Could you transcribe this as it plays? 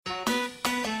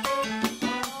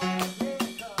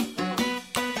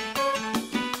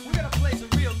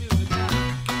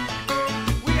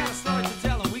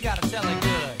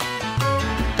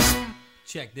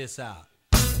this out.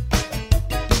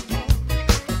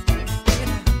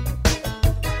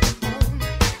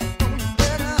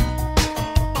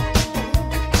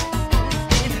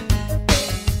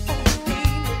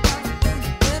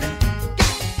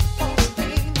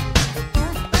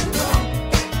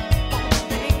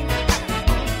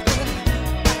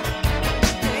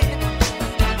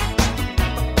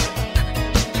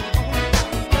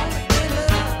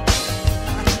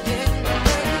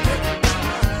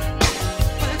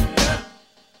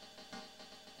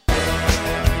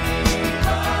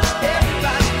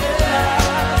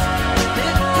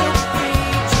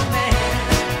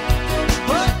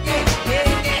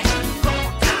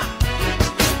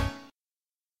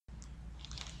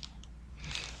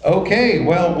 Okay,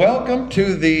 well, welcome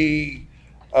to the,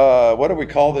 what do we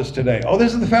call this today? Oh,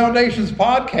 this is the Foundations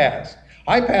Podcast.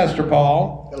 Hi, Pastor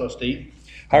Paul. Hello, Steve.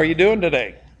 How are you doing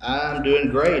today? I'm doing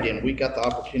great, and we got the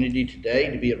opportunity today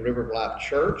to be at River of Life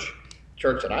Church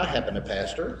that I happen to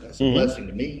pastor. That's a blessing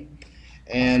to me.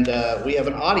 And we have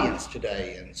an audience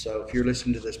today, and so if you're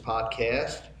listening to this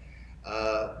podcast,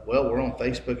 well, we're on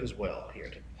Facebook as well here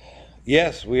today.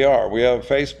 Yes, we are. We have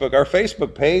Facebook. Our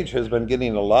Facebook page has been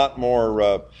getting a lot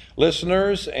more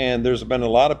listeners, and there's been a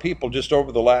lot of people just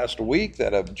over the last week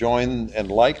that have joined and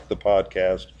liked the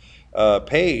podcast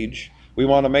page. We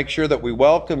want to make sure that we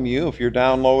welcome you. If you're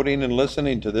downloading and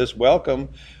listening to this, welcome.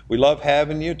 We love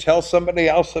having you. Tell somebody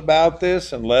else about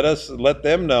this and let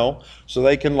them know so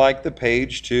they can like the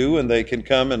page too, and they can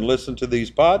come and listen to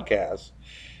these podcasts.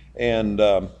 And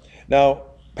now,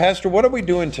 Pastor, what are we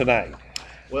doing tonight?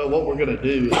 Well, what we're going to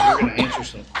do is we're going to answer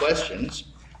some questions.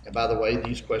 And by the way,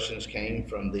 these questions came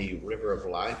from the River of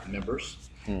Life members.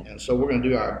 And so we're going to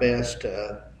do our best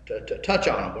to touch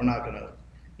on them. We're not going to,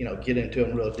 get into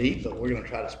them real deep, but we're going to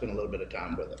try to spend a little bit of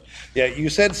time with them. Yeah, you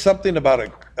said something about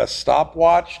a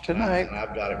stopwatch tonight. And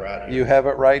I've got it right here. You have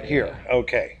it right here.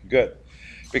 Okay, good.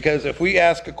 Because if we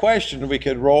ask a question, we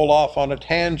could roll off on a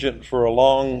tangent for a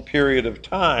long period of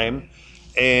time.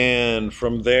 And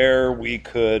from there, we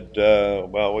could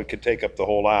take up the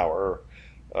whole hour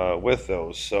with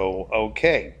those. So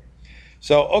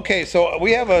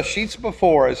we have sheets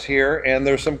before us here, and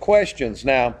there's some questions.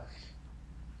 Now,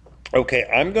 okay,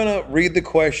 I'm going to read the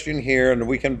question here, and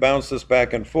we can bounce this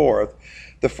back and forth.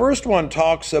 The first one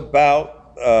talks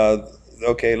about,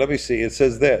 let me see. It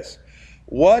says this: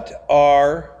 what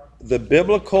are the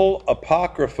biblical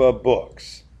apocrypha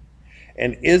books?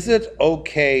 And is it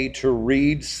okay to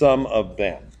read some of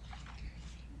them?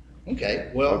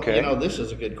 Okay, well, this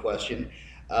is a good question.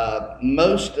 All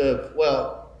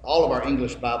of our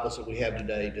English Bibles that we have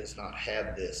today does not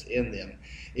have this in them.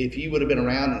 If you would have been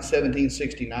around in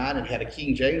 1769 and had a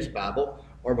King James Bible,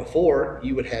 or before,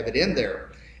 you would have it in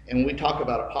there. And when we talk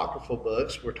about apocryphal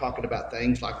books, we're talking about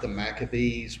things like the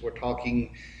Maccabees. We're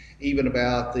talking even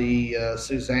about the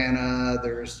Susanna.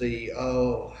 There's the,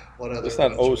 what other? It's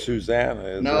not Susanna,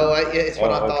 is no, it? It's what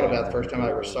I thought about the first time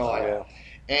I ever saw it. Yeah.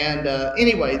 And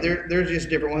anyway, there's just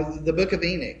different ones. The Book of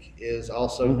Enoch is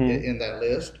also in that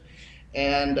list.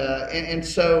 And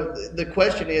so the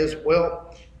question is,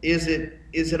 well, is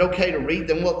it okay to read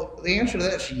them? Well, the answer to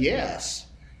that is yes,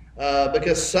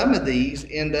 because some of these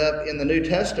end up in the New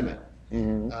Testament,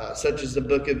 such as the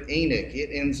Book of Enoch.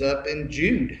 It ends up in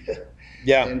Jude.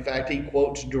 Yeah. In fact, he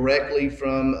quotes directly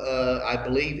from, I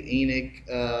believe, Enoch.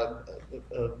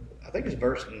 I think it's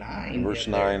verse 9. Verse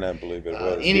 9, I believe it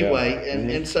was. Anyway,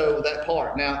 and so that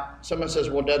part. Now, someone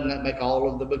says, well, doesn't that make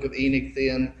all of the Book of Enoch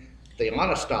then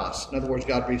theonostos? In other words,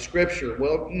 God breathed Scripture.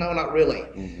 Well, no, not really.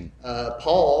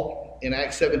 Paul, in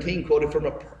Acts 17, quoted from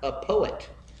a poet.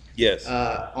 Yes.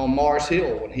 On Mars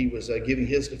Hill when he was giving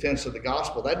his defense of the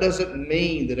gospel. That doesn't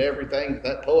mean that everything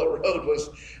that poet wrote was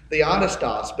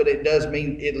theonostos, but it does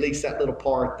mean at least that little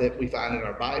part that we find in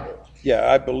our Bible. Yeah,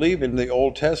 I believe in the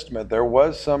Old Testament there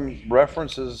was some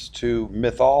references to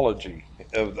mythology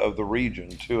of the region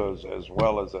too, as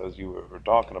well as you were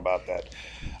talking about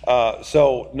that.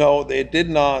 So no, it did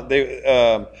not.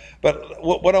 But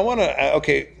what I want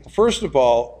to first of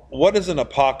all, what is an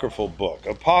apocryphal book?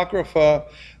 Apocrypha,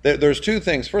 there's two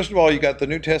things. First of all, you got the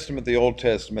New Testament, the Old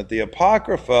Testament. The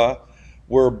Apocrypha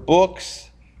were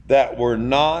books that were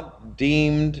not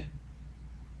deemed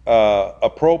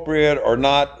appropriate, or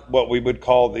not what we would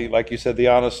call like you said, the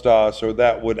Anastas, or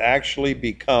that would actually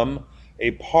become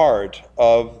a part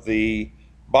of the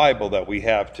Bible that we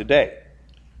have today.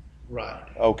 Right.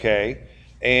 Okay.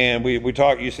 And we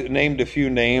talked. You named a few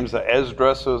names.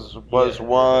 Esdras was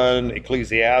one.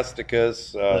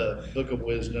 Ecclesiasticus. The Book of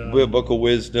Wisdom. Book of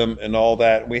Wisdom, and all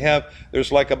that.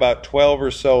 There's like about 12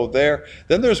 or so there.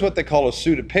 Then there's what they call a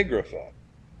pseudepigrapha,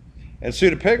 And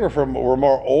pseudepigrapha were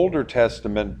more Older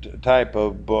Testament type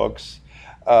of books.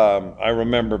 I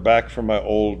remember back from my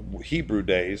old Hebrew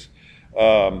days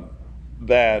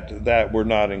that were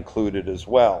not included as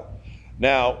well.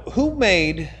 Now, who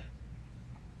made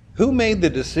the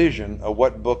decision of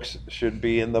what books should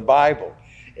be in the Bible?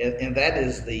 And that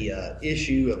is the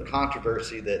issue of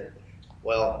controversy that,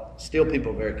 well, still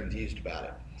people are very confused about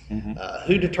it.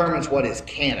 Who determines what is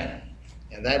canon?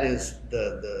 And that is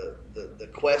the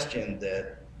question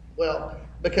that, well,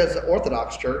 because the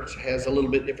Orthodox Church has a little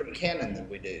bit different canon than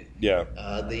we do. Yeah.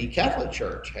 The Catholic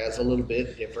Church has a little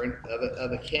bit different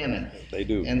of a canon. They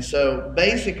do. And so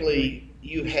basically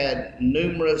you had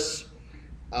numerous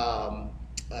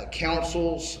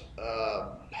councils,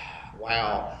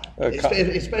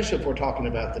 especially if we're talking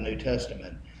about the New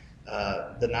Testament.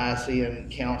 The Nicene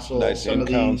Council.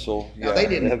 Now, they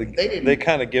didn't. They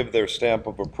kind of give their stamp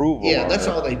of approval. Yeah, that's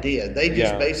all they did. They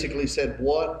just basically said,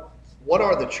 what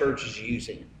are the churches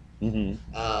using?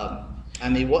 I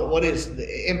mean, what is?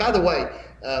 And by the way,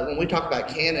 when we talk about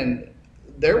canon,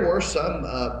 there were some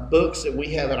books that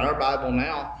we have in our Bible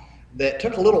now that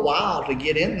took a little while to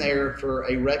get in there for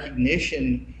a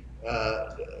recognition.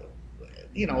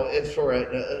 It's for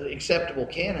an acceptable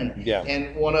canon. Yeah.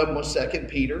 And one of them was 2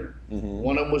 Peter.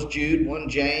 One of them was Jude, one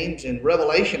James, and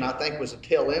Revelation, I think, was the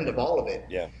tail end of all of it.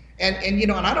 Yeah. And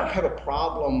I don't have a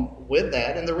problem with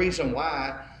that. And the reason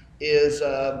why is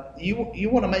you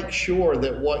want to make sure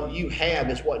that what you have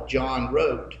is what John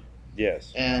wrote.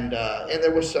 Yes. And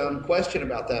there was some question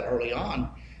about that early on.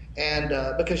 And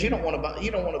because you don't want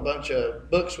a bunch of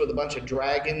books with a bunch of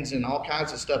dragons and all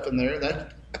kinds of stuff in there.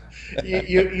 That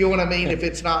you know what I mean? If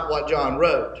it's not what John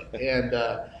wrote,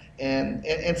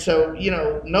 and so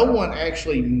no one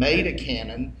actually made a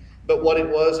canon, but what it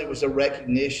was a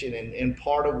recognition, and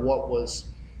part of what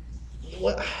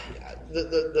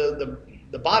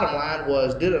the bottom line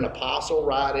was: did an apostle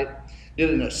write it? Did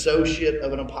an associate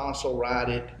of an apostle write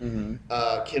it?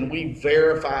 Can we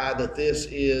verify that this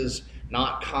is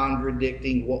not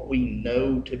contradicting what we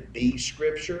know to be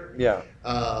Scripture? Yeah.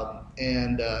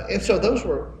 And so those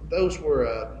were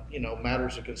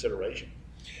matters of consideration.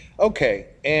 Okay,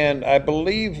 and I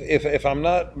believe, if I'm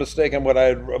not mistaken, what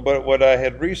I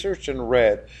had researched and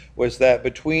read was that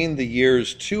between the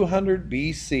years 200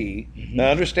 BC,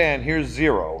 now understand, here's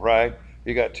 0, right?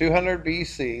 You got 200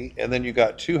 BC, and then you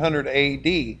got 200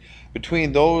 AD.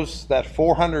 Between that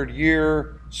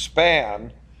 400-year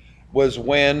span was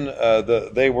when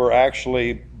they were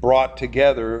actually brought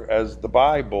together as the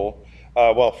Bible.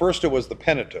 Well, first it was the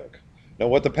Pentateuch. Now,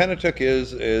 what the Pentateuch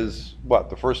is what?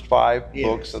 The first 5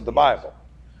 books of the Bible,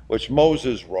 which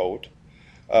Moses wrote.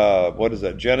 What is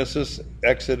that? Genesis,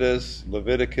 Exodus,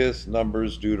 Leviticus,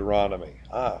 Numbers, Deuteronomy.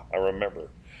 I remember.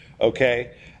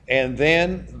 Okay. And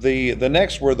then the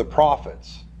next were the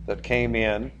prophets that came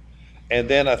in. And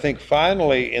then I think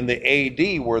finally in the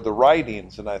AD were the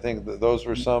writings, and I think those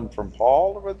were some from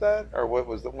Paul with that, or what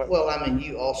was the? Well, I mean,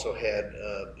 you also had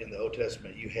in the Old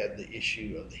Testament, you had the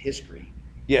issue of the history.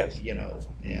 Yes.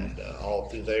 And all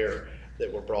through there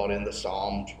that were brought in. The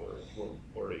Psalms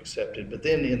were accepted, but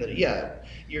then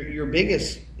your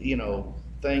biggest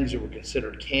things that were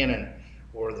considered canon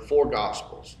were the 4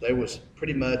 Gospels. There was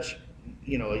pretty much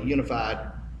a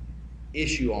unified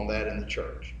issue on that in the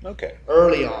church. Okay.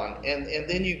 Early on, and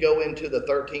then you go into the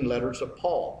 13 letters of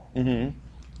Paul.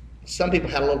 Some people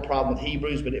had a little problem with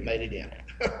Hebrews, but it made it in.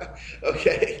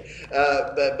 Okay,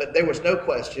 but there was no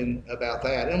question about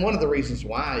that, and one of the reasons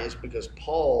why is because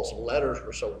Paul's letters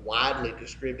were so widely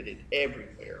distributed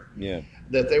everywhere. Yeah.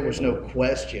 That there was no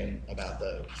question about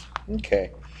those.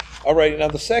 Okay. All right. Now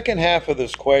the second half of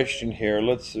this question here.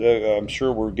 Let's. I'm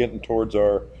sure we're getting towards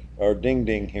our ding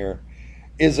ding here.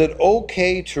 Is it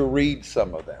okay to read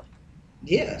some of them?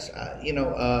 Yes.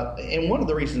 And one of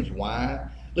the reasons why,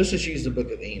 let's just use the book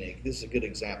of Enoch. This is a good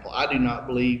example. I do not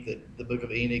believe that the book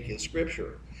of Enoch is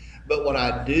Scripture. But what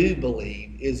I do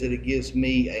believe is that it gives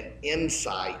me an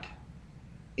insight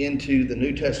into the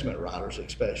New Testament writers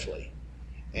especially,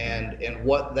 and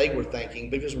what they were thinking,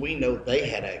 because we know they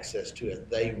had access to it.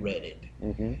 They read it.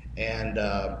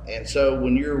 And so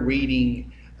when you're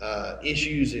reading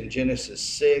issues in Genesis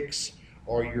 6,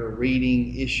 or you're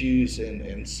reading issues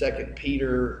in 2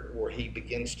 Peter where he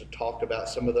begins to talk about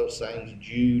some of those things,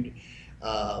 Jude,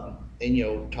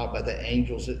 and talk about the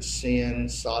angels that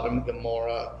sinned, Sodom and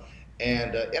Gomorrah,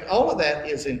 and all of that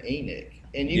is in Enoch,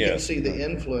 and you can see the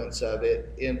influence of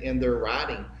it in their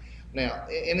writing. Now,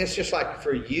 and it's just like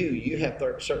for you have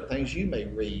certain things you may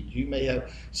read. You may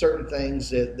have certain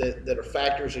things that are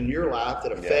factors in your life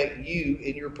that affect you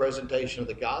in your presentation of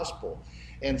the gospel.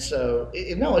 And so,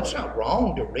 no, it's not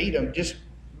wrong to read them. Just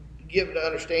give an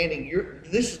understanding.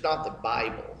 This is not the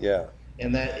Bible. Yeah.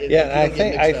 And that Yeah,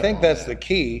 and I think that's the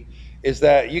key, is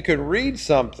that you can read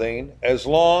something as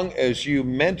long as you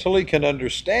mentally can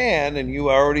understand, and you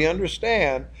already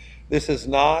understand this is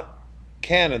not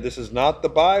canon. This is not the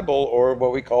Bible, or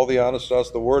what we call the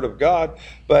Anastas, the Word of God,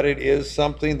 but it is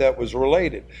something that was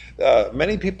related.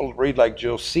 Many people read like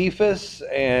Josephus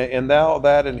and all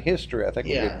that in history. I think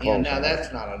now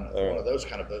that's not one of those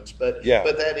kind of books, but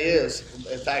that is,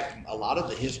 in fact, a lot of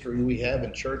the history we have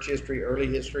in church history, early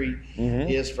history,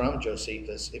 is from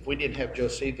Josephus. If we didn't have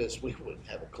Josephus, we wouldn't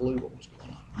have a clue what was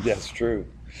going on. That's true.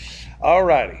 All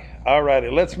righty.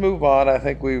 Let's move on. I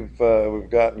think we've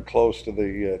gotten close to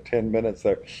the 10 minutes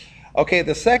there. Okay,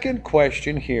 the second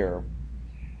question here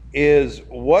is,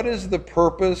 what is the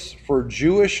purpose for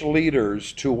Jewish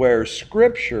leaders to wear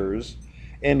scriptures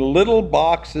in little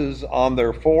boxes on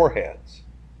their foreheads?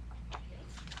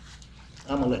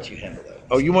 I'm going to let you handle that one.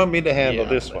 Oh, you want me to handle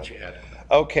this one? Let you handle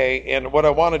that. Okay, and what I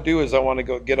want to do is I want to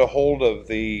go get a hold of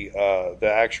the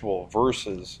actual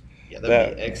verses. Yeah,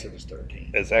 that'd be Exodus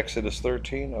 13. Is Exodus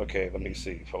 13? Okay, let me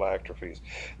see. Phylacteries.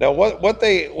 Now, what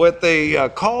they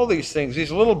call these things, these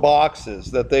little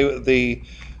boxes that the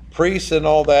priests and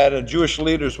all that and Jewish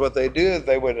leaders, what they do is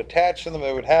they would attach them.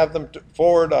 They would have them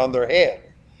forward on their head,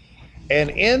 and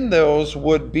in those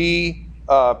would be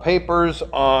papers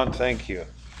on. Thank you.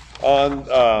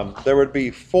 On there would be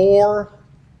 4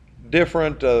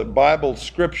 different Bible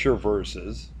scripture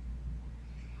verses,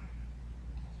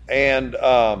 and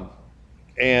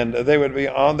they would be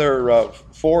on their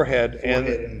forehead and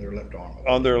their left arm.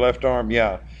 On their left arm,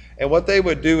 yeah. And what they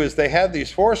would do is they had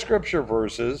these 4 scripture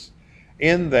verses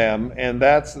in them, and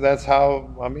that's how,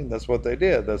 that's what they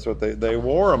did. That's what they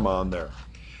wore them on there.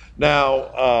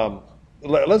 Now,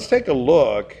 let's take a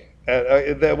look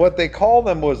at what they call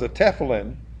them was a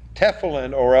tefillin,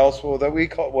 or else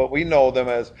what we know them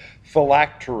as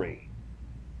phylactery.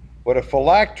 What a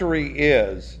phylactery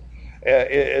is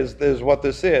what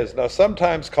this is. Now,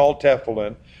 sometimes called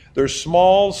tefillin, they're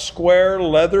small square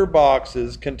leather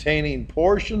boxes containing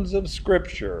portions of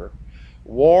scripture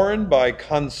worn by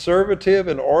conservative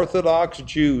and Orthodox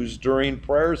Jews during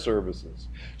prayer services.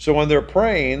 So when they're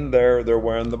praying, they're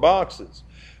wearing the boxes.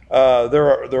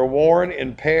 They're worn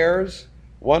in pairs.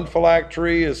 One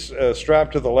phylactery is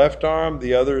strapped to the left arm,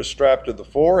 the other is strapped to the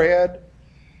forehead.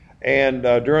 And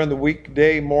during the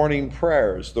weekday morning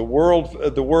prayers, the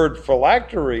word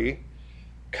phylactery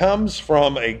comes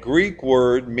from a Greek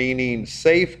word meaning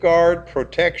safeguard,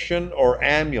 protection, or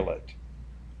amulet.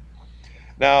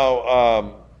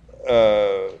 Now,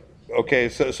 okay,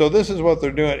 so this is what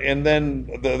they're doing, and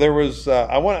then there was.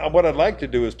 What I'd like to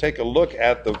do is take a look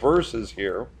at the verses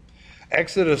here,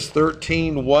 Exodus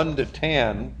 13, 1 to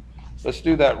 10. Let's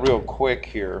do that real quick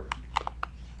here.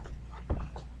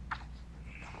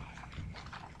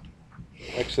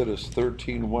 Exodus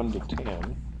 13, 1 to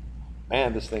 10.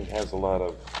 Man, this thing has a lot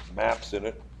of maps in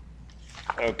it.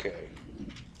 Okay,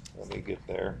 let me get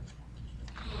there.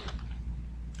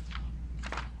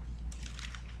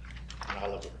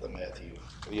 I'll look at the Matthew.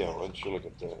 Yeah, why don't you look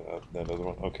at that other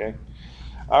one? Okay.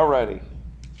 All righty.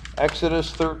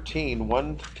 Exodus 13,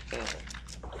 1 to 10.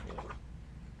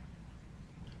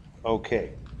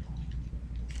 Okay.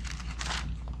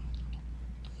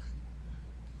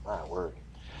 My word.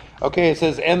 Okay, it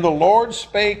says, "And the Lord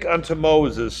spake unto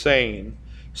Moses, saying,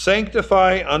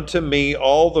 Sanctify unto me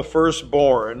all the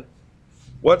firstborn,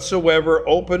 whatsoever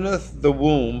openeth the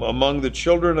womb among the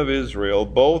children of Israel,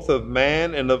 both of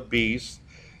man and of beast,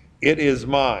 it is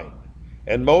mine.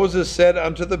 And Moses said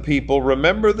unto the people,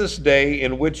 Remember this day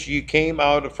in which ye came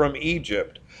out from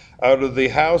Egypt, out of the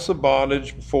house of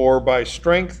bondage, for by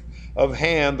strength of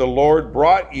hand the Lord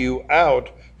brought you out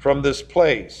from this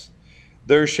place.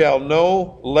 There shall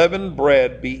no leavened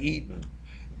bread be eaten.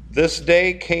 This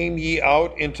day came ye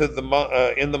out into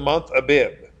in the month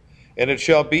Abib. And it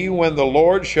shall be when the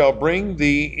Lord shall bring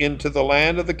thee into the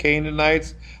land of the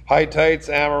Canaanites, Hittites,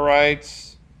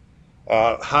 Amorites,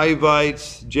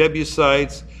 Hivites,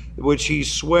 Jebusites, which he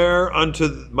sware unto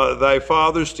thy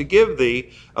fathers to give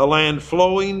thee, a land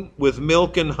flowing with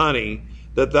milk and honey,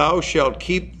 that thou shalt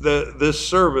keep this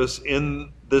service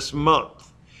in this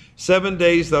month. 7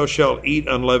 days thou shalt eat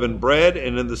unleavened bread,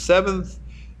 and in the 7th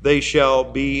they shall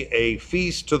be a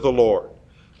feast to the Lord.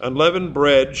 Unleavened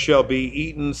bread shall be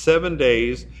eaten 7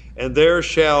 days, and there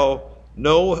shall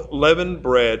no leavened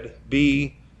bread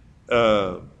be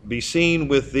seen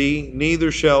with thee,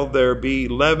 neither shall there be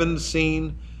leaven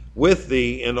seen with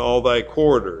thee in all thy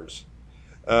quarters."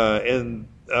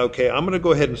 Okay, I'm going to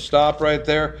go ahead and stop right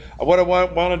there. What I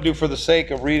want to do for the sake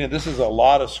of reading, this is a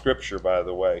lot of scripture, by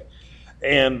the way.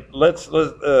 And let's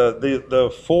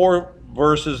the four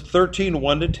verses 13,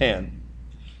 1 to 10.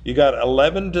 You got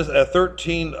 11 to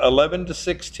 13, 11 to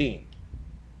 16.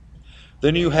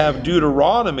 Then you have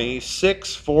Deuteronomy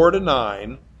 6, 4 to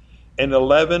 9, and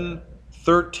 11,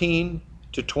 13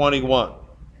 to 21.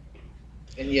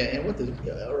 And what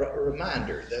a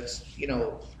reminder. That's,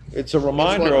 it's a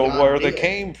reminder of where they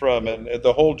came from and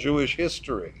the whole Jewish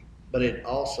history. But it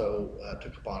also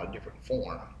took upon a different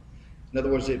form. In other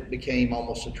words, it became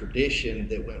almost a tradition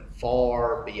that went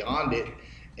far beyond it.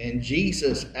 And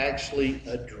Jesus actually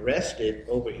addressed it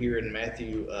over here in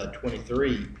Matthew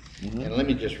 23. Mm-hmm. And let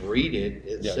me just read it.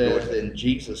 It says, "Then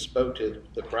Jesus spoke to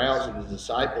the crowds and the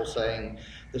disciples, saying,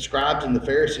 'The scribes and the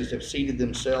Pharisees have seated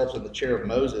themselves in the chair of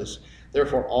Moses.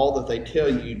 Therefore, all that they tell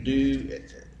you do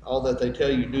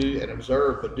and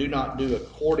observe, but do not do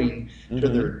according to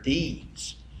their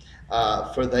deeds.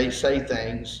 For they say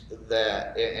things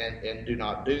that and do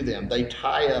not do them. They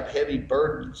tie up heavy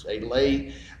burdens, they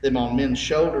lay them on men's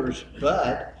shoulders,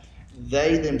 but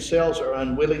they themselves are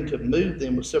unwilling to move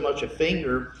them with so much a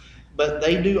finger. But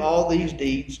they do all these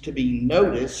deeds to be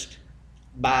noticed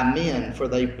by men, for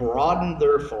they broaden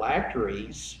their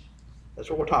phylacteries.'" That's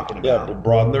what we're talking about. Yeah,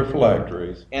 broaden their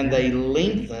phylacteries. "And they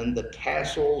lengthen the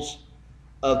tassels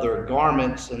of their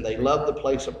garments, and they love the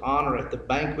place of honor at the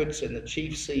banquets and the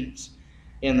chief seats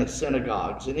in the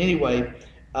synagogues." And anyway,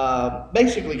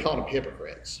 basically called them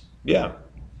hypocrites. Yeah.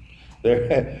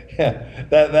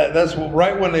 That's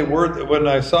right when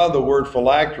I saw the word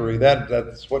phylactery,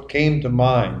 that's what came to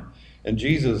mind. And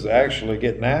Jesus actually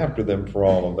getting after them for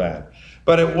all of that.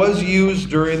 But it was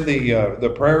used during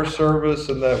the prayer service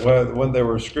and that when there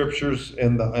were scriptures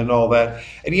and all that.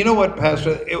 And you know what,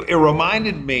 Pastor? It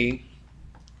reminded me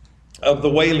of the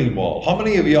Wailing Wall. How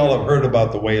many of y'all have heard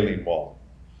about the Wailing Wall?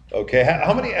 Okay,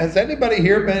 has anybody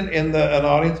here been in an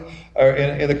audience or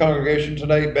in the congregation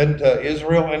today? Been to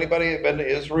Israel? Anybody been to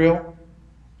Israel?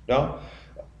 No?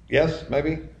 Yes,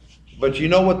 maybe. But you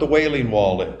know what the Wailing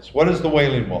Wall is. What is the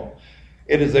Wailing Wall?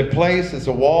 It is a place, it's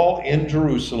a wall in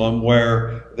Jerusalem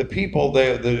where the people,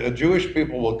 the Jewish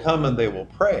people will come and they will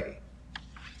pray.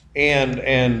 And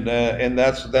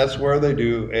that's where they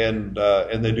do and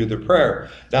they do their prayer.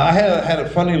 Now I had a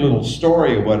funny little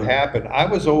story of what happened. I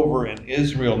was over in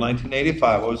Israel,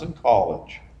 1985. I was in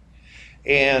college,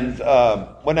 and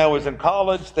when I was in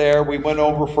college there, we went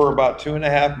over for about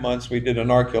 2.5 months. We did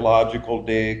an archaeological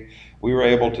dig. We were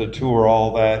able to tour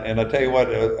all that, and I tell you what,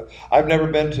 I've never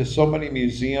been to so many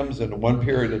museums in one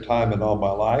period of time in all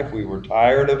my life. We were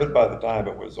tired of it by the time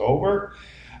it was over.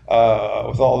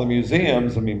 With all the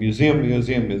museums,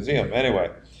 museum. Anyway,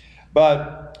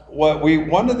 but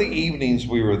one of the evenings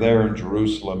we were there in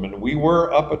Jerusalem, and we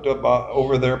were up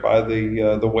over there by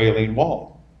the Wailing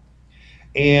Wall.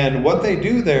 And what they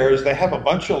do there is they have a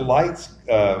bunch of lights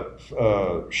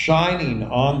shining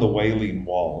on the Wailing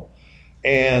Wall.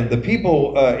 And the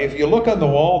people, if you look on the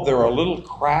wall, there are little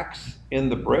cracks in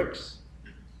the bricks.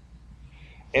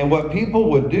 And what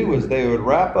people would do is they would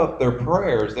wrap up their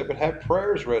prayers. They would have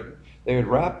prayers written. They would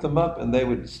wrap them up and they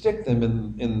would stick them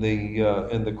in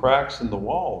the cracks in the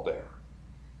wall there.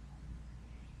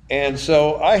 And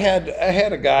so I had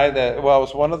a guy that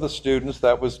was one of the students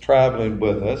that was traveling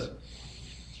with us.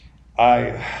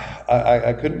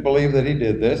 I couldn't believe that he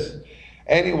did this.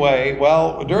 Anyway,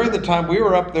 well, during the time we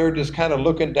were up there just kind of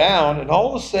looking down, and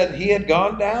all of a sudden he had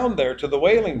gone down there to the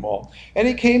Wailing Wall. And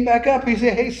he came back up. He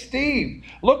said, "Hey, Steve,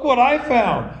 look what I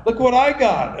found. Look what I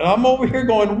got." And I'm over here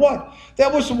going, "What?"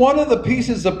 That was one of the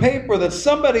pieces of paper that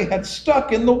somebody had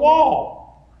stuck in the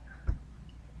wall.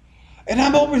 And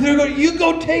I'm over there going, "You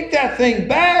go take that thing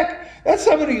back. That's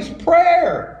somebody's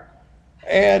prayer."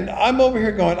 And I'm over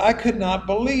here going, I could not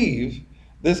believe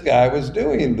this guy was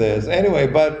doing this. Anyway,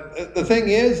 but the thing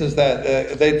is that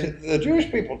the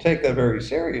Jewish people take that very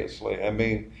seriously. And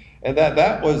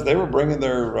they were bringing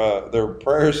their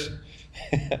prayers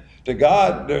to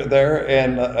God there,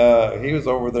 and he was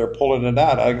over there pulling it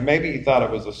out. Maybe he thought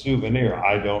it was a souvenir.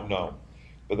 I don't know,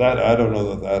 but I don't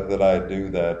know that I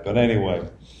do that. But anyway,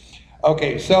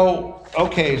 okay, so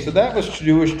that was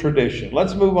Jewish tradition.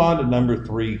 Let's move on to number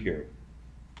 3 here.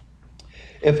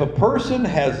 If a person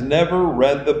has never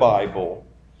read the Bible,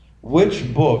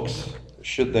 which books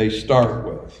should they start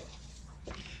with?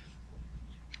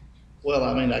 Well,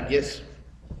 I guess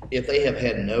if they have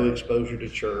had no exposure to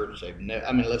church,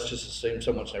 let's just assume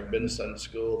someone's never been to Sunday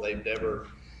school, they've never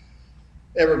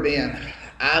ever been.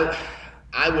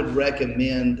 I would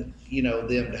recommend,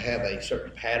 them to have a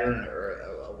certain pattern or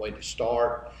a way to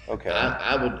start. Okay.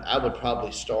 I would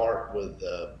probably start with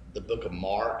the book of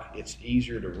Mark. It's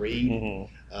easier to read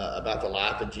about the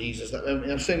life of Jesus. I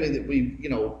mean, assuming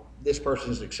that this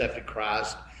person's accepted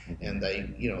Christ and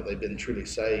they've been truly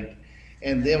saved.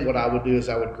 And then what I would do is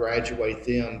I would graduate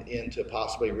them into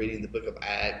possibly reading the book of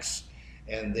Acts,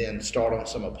 and then start on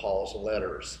some of Paul's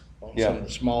letters, on some of the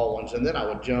small ones, and then I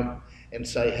would jump and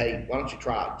say, hey, why don't you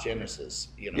try Genesis?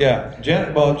 Yeah,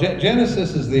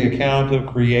 Genesis is the account of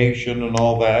creation and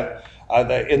all that.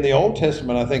 In the Old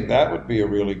Testament, I think that would be a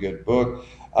really good book.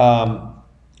 What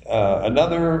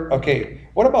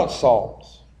about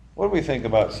Psalms? What do we think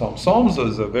about Psalms? Psalms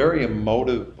is a very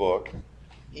emotive book.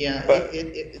 Yeah, but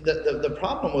the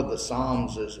problem with the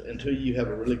Psalms is until you have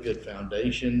a really good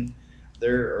foundation,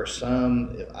 there are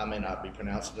some, I may not be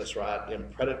pronouncing this right,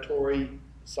 imprecatory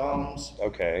Psalms.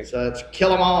 Okay. So it's kill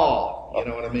them all, you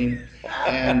know what I mean?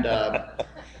 And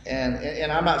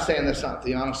I'm not saying that's not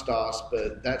theonostos,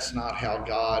 but that's not how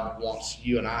God wants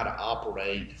you and I to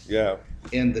operate. Yeah.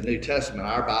 In the New Testament,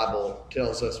 our Bible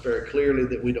tells us very clearly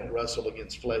that we don't wrestle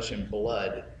against flesh and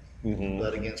blood,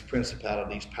 but against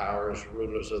principalities, powers,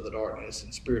 rulers of the darkness,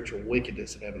 and spiritual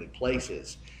wickedness in heavenly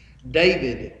places.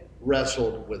 David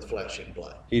wrestled with flesh and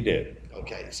blood. He did.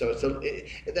 Okay, so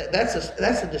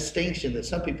that's a distinction that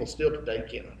some people still today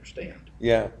can't understand.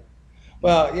 Yeah.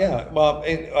 Well, yeah. Well,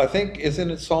 I think,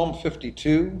 isn't it Psalm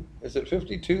 52? Is it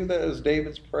 52 that is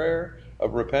David's prayer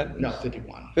of repentance? No,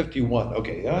 51. 51.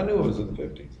 Okay, I knew it was in the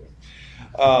 50s.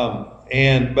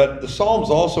 But the Psalms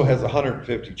also has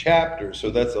 150 chapters, so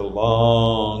that's a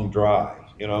long drive,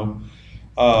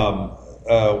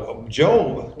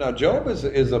 Job. Now, Job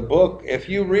is a book, if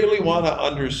you really want to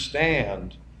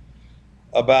understand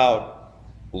about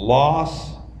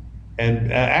loss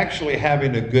and actually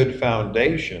having a good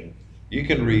foundation, you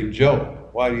can read Job.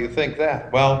 Why do you think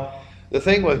that? Well, the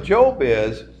thing with Job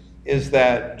is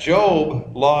that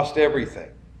Job lost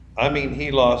everything. I mean,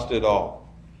 he lost it all.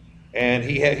 And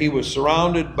he was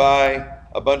surrounded by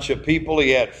a bunch of people.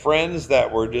 He had friends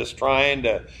that were just trying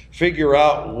to figure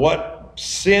out what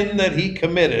sin that he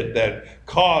committed that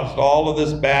caused all of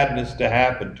this badness to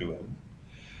happen to him.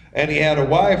 And he had a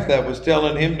wife that was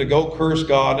telling him to go curse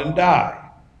God and die.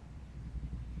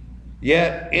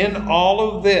 Yet in all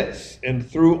of this and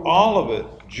through all of it,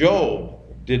 Job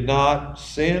did not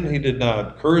sin, he did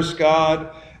not curse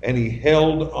God, and he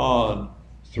held on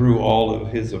through all of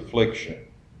his affliction.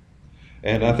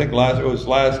 And I think last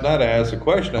night I asked a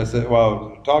question. I said,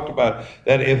 talked about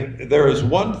that if there is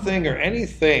one thing or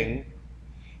anything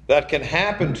that can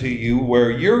happen to you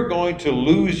where you're going to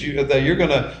lose that you're going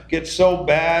to get so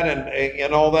bad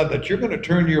and all that you're going to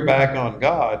turn your back on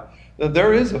God, then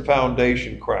there is a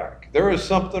foundation crack. There is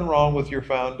something wrong with your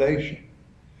foundation.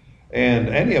 And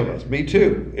any of us, me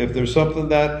too, if there's something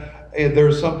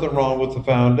wrong with the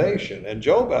foundation. And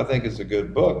Job, I think, is a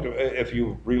good book if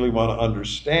you really want to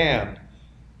understand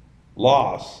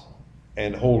loss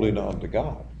and holding on to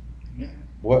God. Yeah.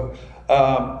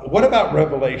 What about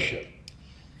Revelation?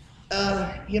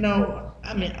 I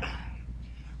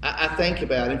think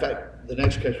about, in fact, the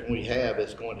next question we have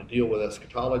is going to deal with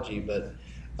eschatology, but,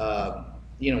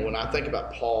 when I think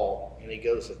about Paul and he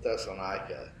goes to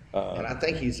Thessalonica, and I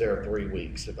think he's there 3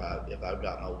 weeks, if I've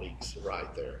got my weeks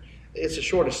right there. It's the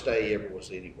shortest stay he ever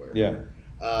was anywhere. Yeah.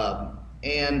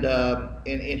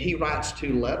 And he writes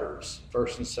 2 letters,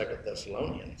 1st and 2nd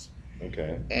Thessalonians.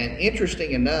 Okay. And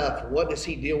interesting enough, what does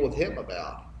he deal with him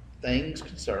about? Things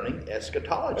concerning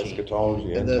eschatology.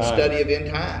 And the study of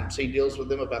end times. He deals with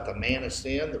them about the man of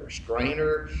sin, the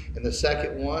restrainer. In the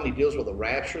second one, he deals with the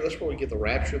rapture. That's where we get the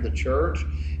rapture of the church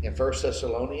in 1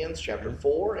 Thessalonians chapter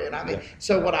 4. And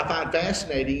so what I find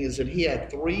fascinating is that he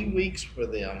had 3 weeks for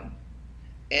them.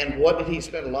 And what did he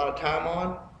spend a lot of time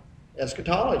on?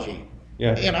 Eschatology.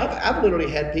 Yeah. And I've literally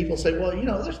had people say, well,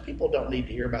 there's people don't need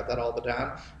to hear about that all the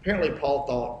time. Apparently Paul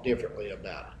thought differently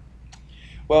about it.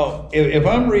 Well, if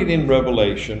I'm reading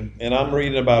Revelation and I'm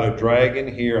reading about a dragon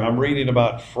here, I'm reading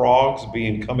about frogs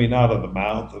coming out of the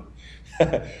mouth of,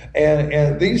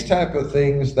 and these type of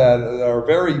things that are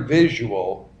very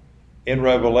visual in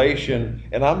Revelation,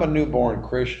 and I'm a newborn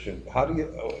Christian. How is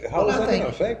that going to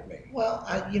affect me? Well,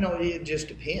 it just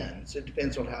depends. It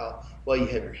depends on how well you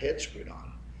have your head screwed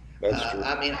on. That's true.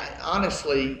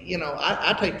 Honestly,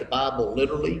 I take the Bible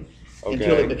literally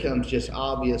until it becomes just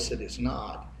obvious that it's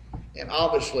not. And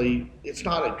obviously, it's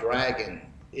not a dragon.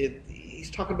 He's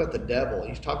talking about the devil.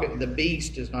 The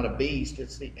beast is not a beast.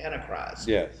 It's the Antichrist.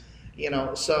 Yes.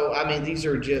 So, these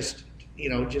are just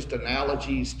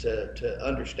analogies to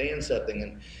understand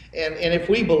something. And if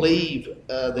we believe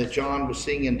that John was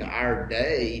seeing into our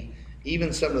day,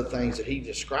 even some of the things that he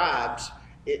describes,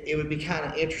 it would be kind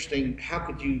of interesting. How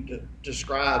could you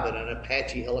describe an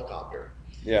Apache helicopter?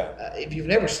 Yeah. If you've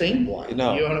never seen one,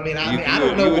 No. you know what I mean? I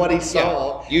don't know what he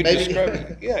saw. You Maybe. describe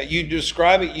it. Yeah, you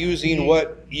describe it using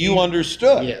what you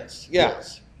understood. Yes. Yeah.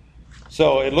 Yes.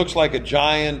 So it looks like a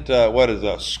giant. What is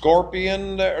a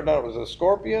scorpion? Or no, it was a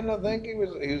scorpion. I think he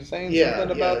was saying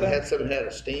something about that. It had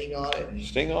a sting on it.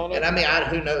 Sting on it. And I mean,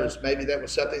 who knows? Maybe that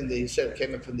was something that he said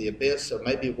came in from the abyss. So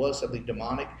maybe it was something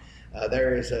demonic.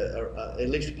 There is at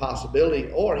least a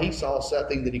possibility, or he saw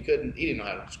something that he didn't know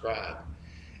how to describe.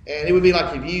 And it would be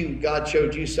like if God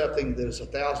showed you something that is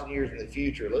 1,000 years in the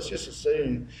future. Let's just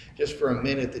assume, just for a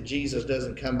minute, that Jesus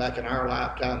doesn't come back in our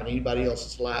lifetime and anybody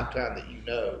else's lifetime that you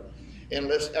know. And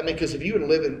because if you would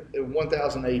live in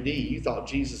 1000 AD, you thought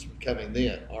Jesus was coming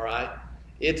then. All right,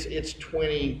 it's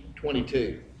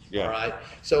 2022. Yeah. All right.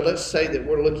 So let's say that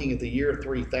we're looking at the year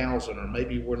 3000, or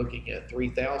maybe we're looking at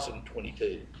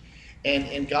 3022.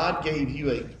 And God gave you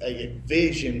a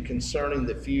vision concerning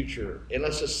the future. And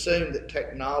let's assume that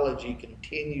technology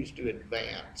continues to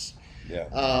advance.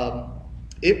 Yeah.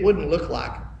 It wouldn't look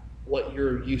like what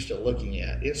you're used to looking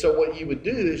at. And so what you would do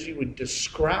is you would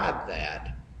describe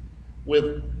that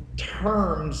with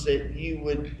terms that you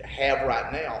would have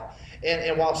right now.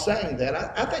 And while saying that,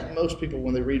 I think most people,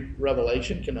 when they read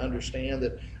Revelation, can understand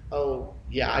that, oh,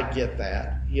 yeah, I get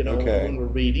that, when we're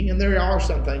reading. And there are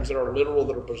some things that are literal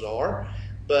that are bizarre.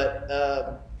 But,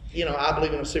 I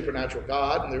believe in a supernatural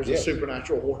God, and there's a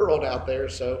supernatural world out there,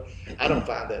 so I don't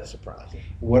find that surprising.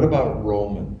 What about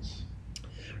Romans?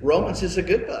 Romans is a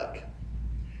good book.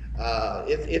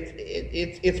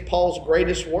 It's Paul's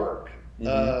greatest work.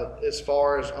 As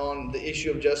far as on the issue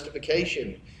of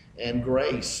justification and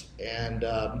grace, and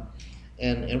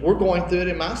we're going through it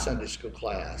in my Sunday school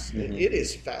class. It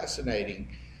is fascinating,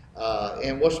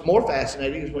 and what's more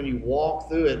fascinating is when you walk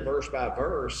through it verse by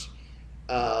verse,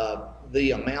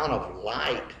 the amount of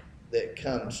light that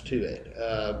comes to it.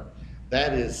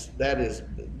 That has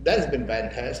been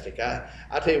fantastic.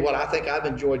 I tell you what, I think I've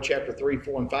enjoyed chapter 3,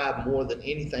 4, and 5 more than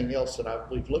anything else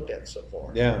that we've looked at so far.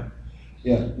 Yeah.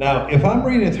 Yeah. Now, if I'm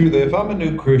a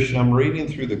new Christian, I'm reading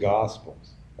through the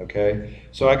Gospels. Okay.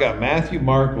 So I got Matthew,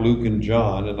 Mark, Luke, and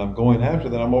John, and I'm going after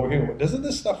that. I'm over here. Doesn't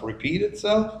this stuff repeat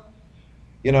itself?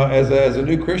 As a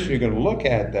new Christian, you're going to look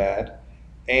at that,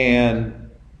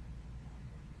 and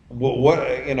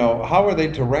how are they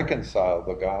to reconcile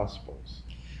the Gospels?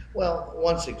 Well,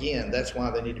 once again, that's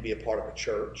why they need to be a part of a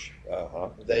church.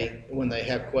 When they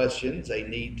have questions, they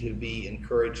need to be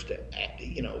encouraged to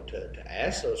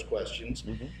ask those questions.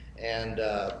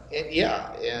 I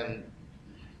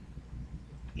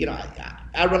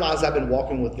realize I've been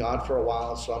walking with God for a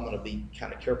while, so I'm going to be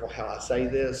kind of careful how I say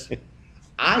this.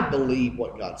 I believe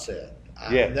what God said.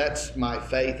 That's my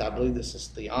faith. I believe this is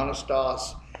the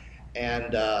Theonostos.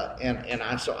 And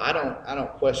I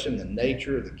don't question the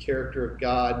nature or the character of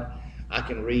God. I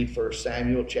can read 1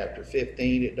 Samuel chapter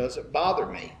 15. It doesn't bother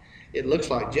me. It looks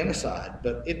like genocide,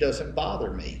 but it doesn't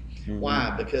bother me.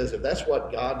 Why? Because if that's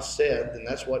what God said, then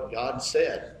that's what God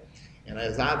said. And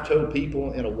as I've told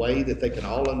people in a way that they can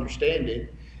all understand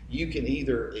it, you can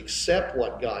either accept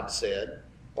what God said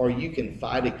or you can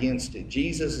fight against it.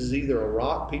 Jesus is either a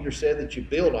rock, Peter said, that you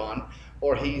build on,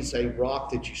 or he's a rock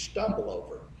that you stumble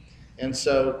over. And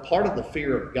so part of the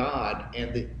fear of God,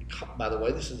 by the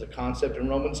way, this is a concept in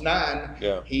Romans 9.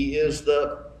 Yeah. He is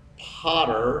the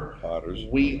potter.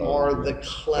 We are the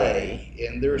clay.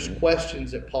 And there's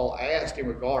questions that Paul asked in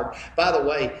regard. By the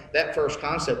way, that first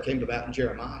concept came about in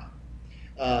Jeremiah.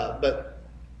 But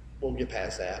we'll get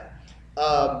past that.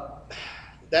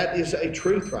 That is a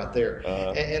truth right there.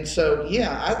 And so,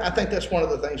 I think that's one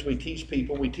of the things we teach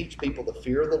people. We teach people the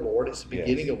fear of the Lord. It's the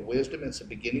beginning of wisdom. It's the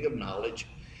beginning of knowledge.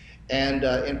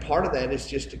 And part of that is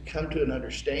just to come to an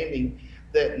understanding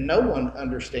that no one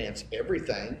understands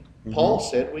everything. Paul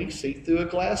said we see through a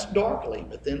glass darkly,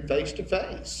 but then face to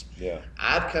face.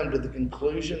 I've come to the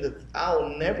conclusion that I'll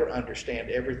never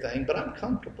understand everything, but I'm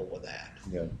comfortable with that.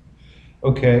 Yeah.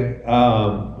 Okay.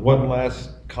 One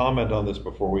last comment on this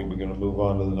before we're going to move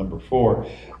on to the number 4.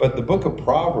 But the book of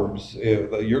Proverbs,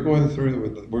 we're going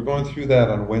through that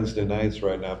on Wednesday nights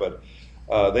right now, but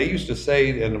they used to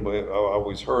say, and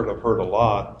I've heard a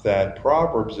lot, that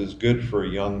Proverbs is good for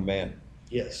young men.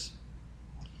 Yes.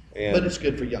 But it's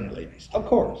good for young ladies. Of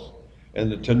course.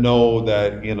 And to know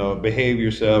that, behave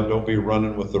yourself, don't be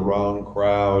running with the wrong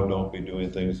crowd, don't be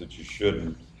doing things that you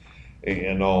shouldn't,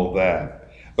 and all that.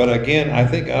 But again, I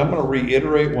think I'm going to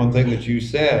reiterate one thing that you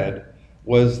said,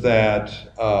 was that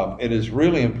it is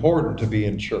really important to be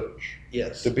in church.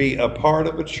 Yes. To be a part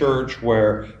of a church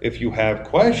where if you have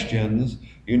questions,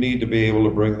 you need to be able to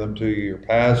bring them to your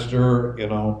pastor,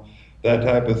 that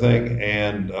type of thing,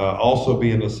 and also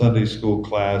be in a Sunday school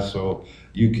class so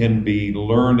you can be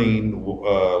learning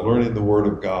the Word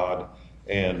of God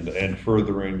and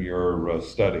furthering your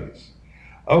studies.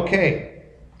 Okay,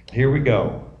 here we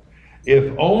go.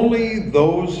 If only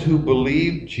those who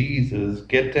believe Jesus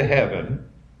get to heaven,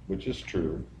 which is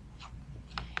true,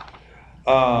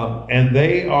 and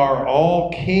they are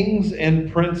all kings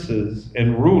and princes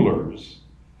and rulers,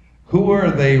 who are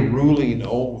they ruling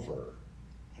over?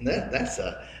 And that's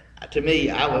to me,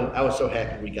 I was so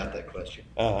happy we got that question.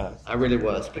 I really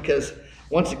was, because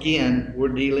once again we're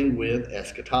dealing with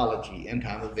eschatology, end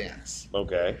time events.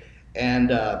 Okay. And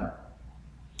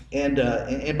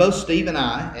both Steve and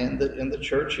I and the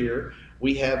church here,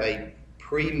 we have a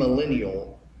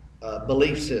premillennial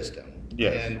belief system.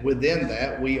 Yes. And within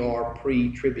that, we are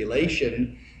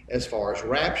pre-tribulation as far as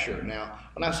rapture. Now,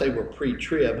 when I say we're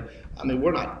pre-trib, I mean,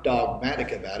 we're not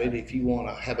dogmatic about it. If you want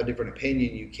to have a different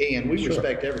opinion, you can. We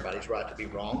respect everybody's right to be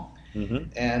wrong. Mm-hmm.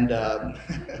 And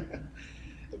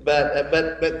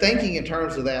but thinking in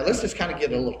terms of that, let's just kind of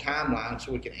get a little timeline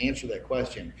so we can answer that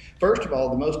question. First of all,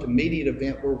 the most immediate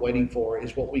event we're waiting for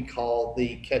is what we call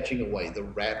the catching away, the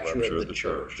rapture of the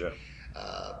church. Yeah.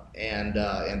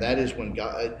 And that is when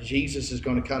Jesus is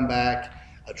going to come back.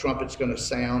 A trumpet's going to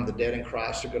sound. The dead in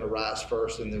Christ are going to rise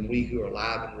first, and then we who are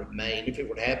alive and remain. If it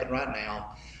were to happen right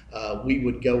now, we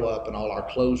would go up, and all our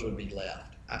clothes would be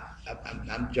left.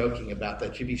 I'm joking about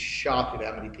that. You'd be shocked at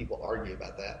how many people argue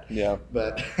about that. Yeah,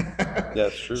 but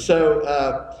that's true. So,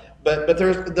 but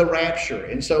there's the rapture,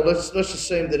 and so let's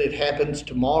assume that it happens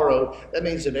tomorrow. That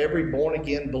means that every born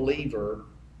again believer,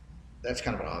 that's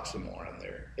kind of an oxymoron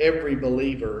there. Every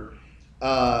believer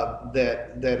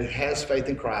that has faith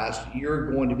in Christ,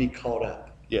 you're going to be caught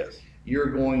up. Yes.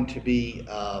 You're going to be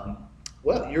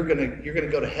you're going to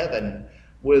go to heaven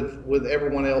with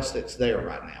everyone else that's there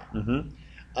right now. Mm-hmm.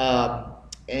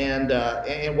 And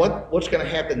what's going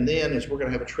to happen then is we're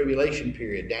going to have a tribulation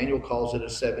period. Daniel calls it a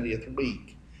 70th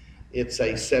week. It's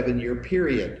a 7-year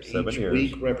period, each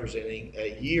week representing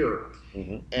a year.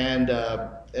 Mm-hmm. And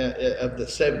of the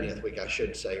 70th week, I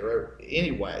should say. Or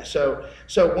anyway, so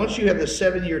once you have the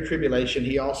 7-year tribulation,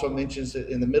 he also mentions that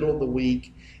in the middle of the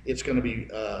week, it's going to be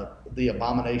the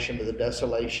abomination of the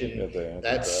desolation.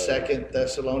 That's 2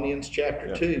 Thessalonians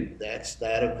chapter 2. That's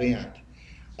that event.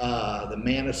 The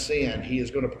man of sin, he is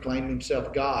going to proclaim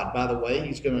himself God. By the way,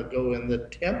 he's going to go in the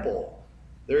temple.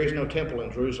 There is no temple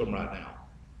in Jerusalem right now.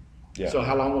 Yeah. So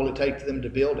how long will it take for them to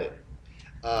build it?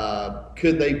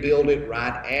 Could they build it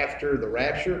right after the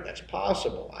rapture? That's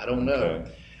possible. I don't know.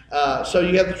 Okay. So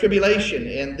you have the tribulation,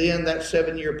 and then that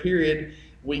 7-year period,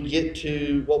 we get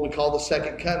to what we call the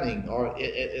second coming,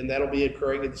 and that'll be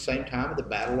occurring at the same time of the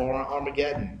Battle of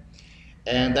Armageddon.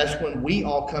 And that's when we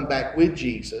all come back with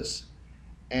Jesus,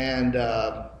 and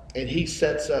he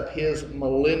sets up his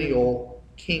millennial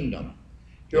kingdom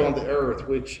here on the earth,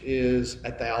 which is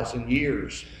 1,000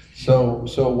 years. So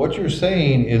what you're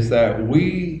saying is that and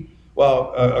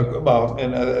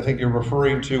I think you're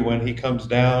referring to when he comes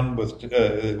down with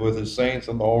his saints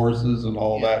and the horses and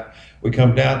all that. We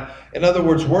come down. In other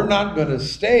words, we're not going to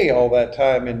stay all that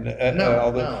time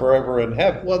forever in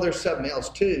heaven. Well, there's something else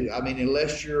too. I mean,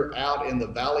 unless you're out in the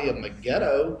Valley of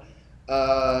Megiddo,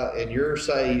 and you're,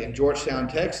 say, in Georgetown,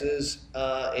 Texas,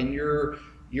 and you're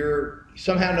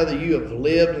somehow or another you have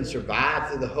lived and survived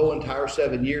through the whole entire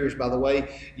 7 years. By the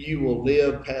way, you will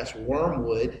live past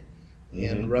wormwood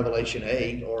in Revelation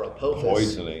 8 or Apophis.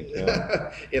 Poisoning,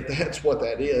 if that's what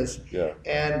that is. Yeah.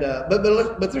 And but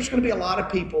there's going to be a lot of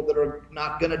people that are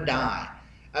not going to die.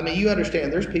 I mean, you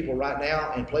understand, there's people right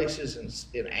now in places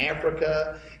in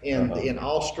Africa, in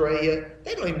Australia,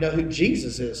 they don't even know who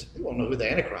Jesus is. They won't know who the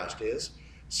Antichrist is.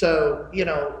 So,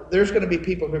 there's going to be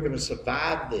people who are going to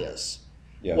survive this.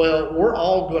 Yeah. Well, we're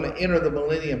all going to enter the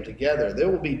millennium together. There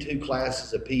will be 2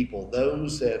 classes of people,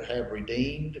 those that have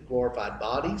redeemed, glorified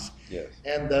bodies,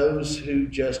 and those who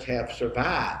just have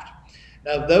survived.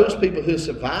 Now, those people who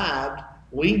survived,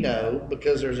 we know,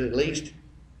 because there's at least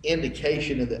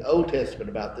indication in the Old Testament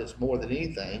about this more than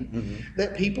anything,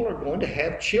 that people are going to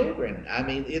have children. I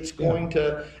mean, it's going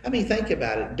to, think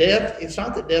about it. Death, it's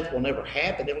not that death will never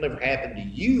happen. It will never happen to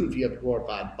you if you have a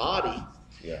glorified body.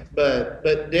 Yeah.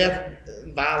 But death,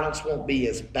 violence won't be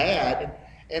as bad,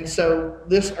 and so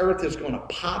this earth is going to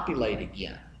populate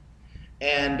again,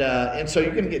 and so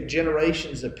you're going to get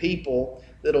generations of people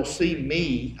that'll see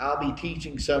me. I'll be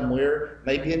teaching somewhere,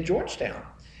 maybe in Georgetown,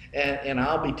 and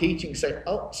I'll be teaching. Say,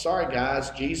 oh, sorry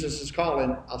guys, Jesus is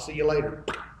calling. I'll see you later.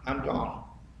 I'm gone.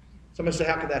 Somebody say,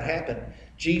 how could that happen?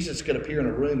 Jesus could appear in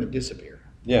a room and disappear.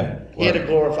 Yeah. He had a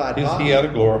glorified body. He had a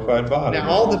glorified body. Now,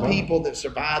 all the people that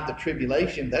survived the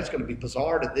tribulation, that's going to be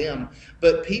bizarre to them.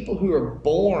 But people who are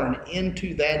born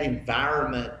into that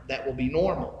environment, that will be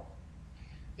normal.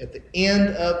 At the end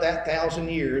of that 1,000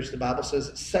 years, the Bible says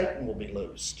that Satan will be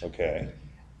loosed. Okay.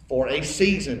 For a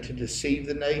season to deceive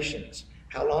the nations.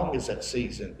 How long is that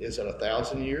season? Is it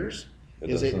 1,000 years?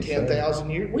 Is it 10,000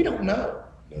 years? We don't know.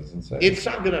 Doesn't say. It's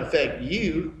not going to affect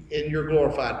you in your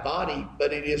glorified body,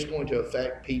 but it is going to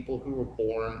affect people who were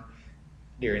born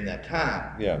during that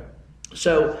time. Yeah.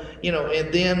 So,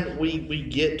 and then we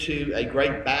get to a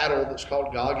great battle that's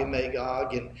called Gog and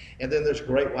Magog, and then there's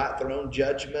great white throne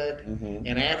judgment. Mm-hmm.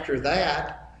 And after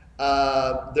that,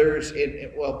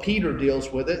 Peter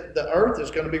deals with it. The earth is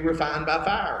going to be refined by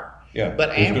fire. Yeah.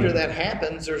 But after that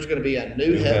happens, there's going to be a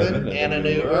new heaven and a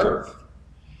new earth.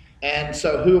 And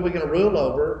so who are we going to rule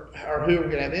over, or who are we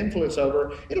going to have influence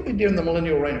over? It'll be during the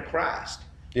millennial reign of Christ.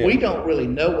 Yeah. We don't really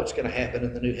know what's going to happen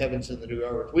in the new heavens and the new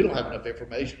earth. We don't have enough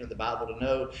information in the Bible to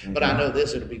know, mm-hmm. but I know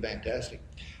this, it'll be fantastic.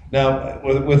 Now,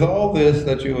 with all this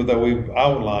that we've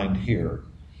outlined here,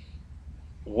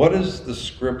 what does the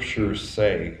Scripture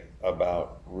say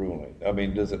about ruling? I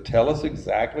mean, does it tell us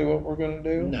exactly what we're going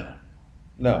to do? No.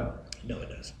 No, it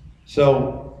doesn't.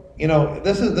 So,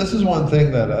 this is one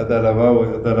thing that I've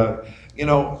always,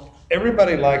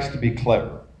 everybody likes to be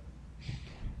clever.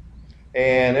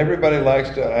 And everybody likes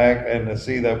to act and to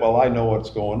see that, well, I know what's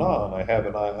going on. I have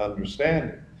an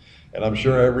understanding. And I'm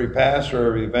sure every pastor,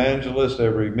 every evangelist,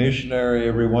 every missionary,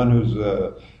 everyone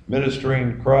who's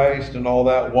ministering Christ and all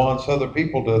that wants other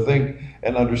people to think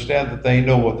and understand that they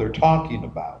know what they're talking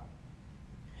about.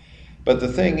 But the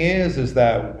thing is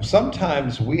that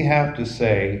sometimes we have to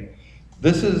say,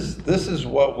 this is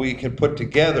what we can put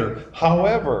together.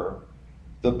 However,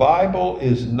 the Bible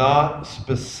is not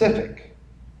specific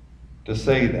to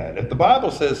say that. If the Bible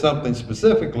says something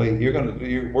specifically, we're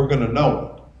going to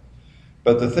know it.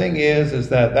 But the thing is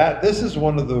that this is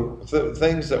one of the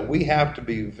things that we have to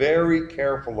be very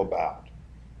careful about.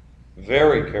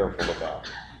 Very careful about.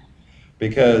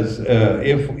 Because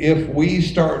if we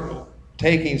start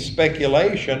taking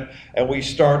speculation and we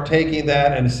start taking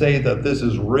that and say that this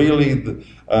is really,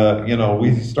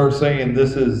 we start saying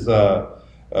this is, the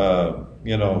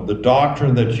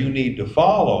doctrine that you need to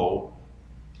follow,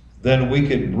 then we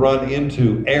could run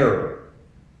into error.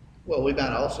 Well, we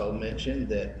might also mention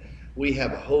that we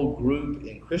have a whole group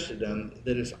in Christendom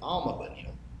that is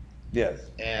amillennial.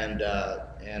 Yes. And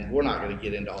we're not going to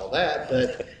get into all that,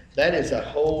 but that is a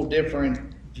whole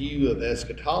different view of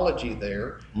eschatology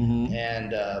there. Mm-hmm.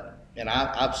 And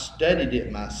I've studied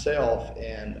it myself,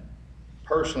 and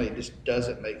personally it just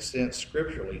doesn't make sense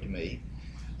scripturally to me.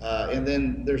 And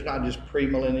then there's not just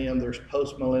premillennium, there's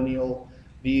postmillennial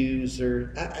views.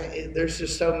 There's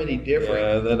just so many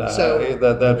different. Yeah,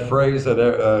 that phrase that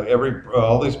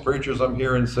all these preachers I'm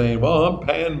hearing saying, well, I'm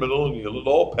pan-millennial, it'll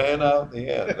all pan out in the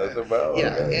end. I said, well,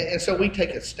 yeah, okay. And so we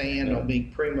take a stand on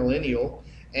being premillennial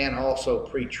and also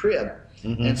pre-trib.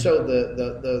 Mm-hmm. And so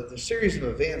the series of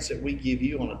events that we give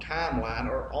you on a timeline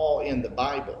are all in the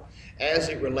Bible as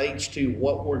it relates to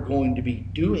what we're going to be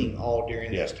doing all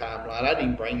during this timeline. I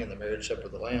didn't bring in the marriage supper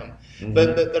of the Lamb. Mm-hmm.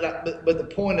 But the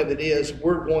point of it is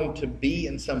we're going to be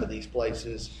in some of these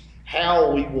places.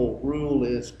 How we will rule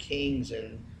as kings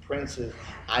and princes,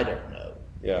 I don't know.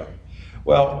 Yeah.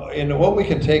 Well, what we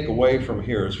can take away from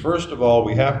here is, first of all,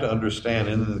 we have to understand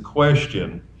in the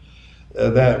question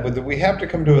that we have to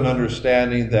come to an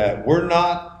understanding that we're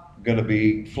not going to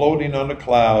be floating on a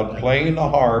cloud, playing the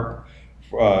harp,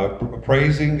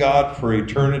 praising God for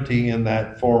eternity in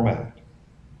that format.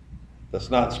 That's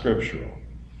not scriptural.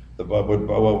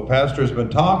 What Pastor has been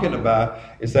talking about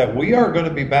is that we are going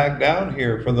to be back down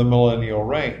here for the millennial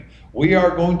reign. We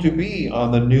are going to be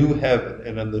on the new heaven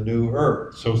and in the new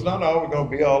earth. So it's not all we're going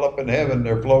to be all up in heaven,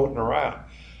 they're floating around.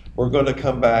 We're going to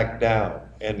come back down.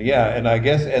 And I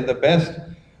guess, and the best,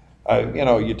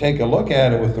 you take a look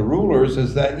at it with the rulers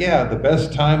is that, the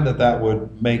best time that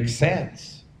would make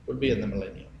sense would be in the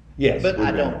millennium. Yes. But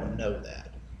I don't know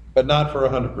that. But not for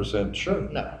 100% sure.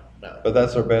 No. But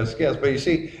that's our best guess. But you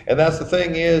see, and that's the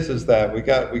thing is that we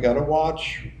got to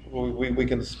watch. We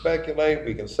can speculate,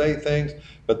 we can say things,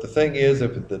 but the thing is,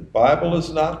 if the Bible is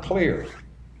not clear,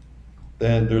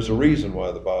 then there's a reason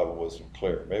why the Bible wasn't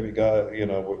clear. Maybe God,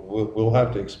 we'll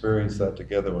have to experience that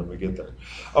together when we get there.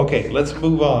 Okay, let's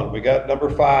move on. We got number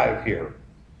 5 here.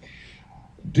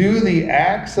 Do the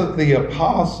acts of the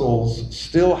apostles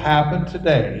still happen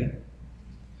today?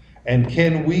 And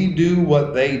can we do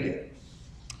what they did?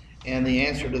 And the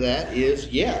answer to that is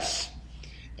yes.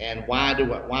 And why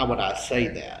would I say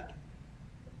that?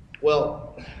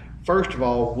 Well, First of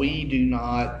all, we do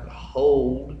not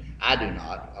hold, I do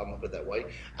not, I'm going to put it that way,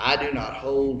 I do not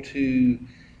hold to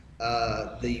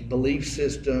the belief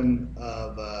system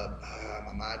of,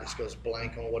 my mind just goes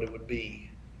blank on what it would be.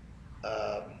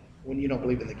 When you don't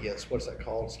believe in the gifts, what's that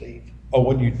called, Steve? Oh,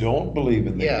 when you don't believe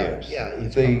in the gifts.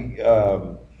 Yeah.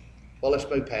 Well, let's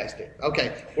move past it.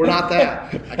 Okay, we're not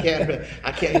that. I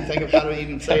can't even think of how to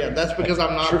even say it. That's because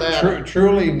I'm not that.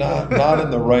 Truly not in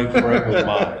the right frame of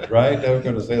mind, right? I was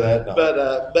going to say that. No.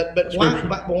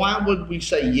 But why would we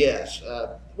say yes?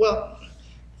 Well,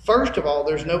 first of all,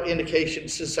 there's no indication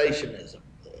cessationism.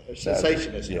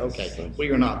 Cessationism. Yes. Okay, we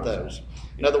are not those.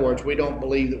 In other words, we don't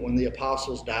believe that when the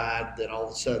apostles died, that all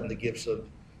of a sudden the gifts of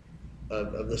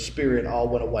the Spirit all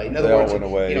went away. In other words,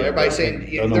 everybody's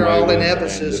saying they're all in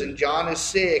Ephesus, and John is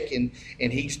sick, and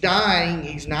he's dying.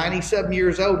 He's 97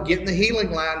 years old, getting the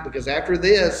healing line, because after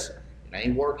this, it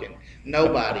ain't working.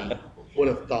 Nobody would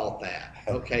have thought that.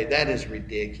 Okay, that is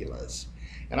ridiculous.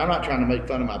 And I'm not trying to make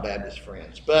fun of my Baptist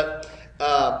friends, but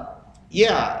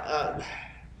yes,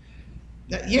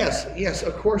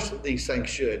 of course these things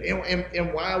should.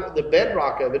 And why the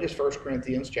bedrock of it is 1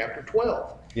 Corinthians chapter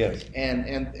 12. Yes.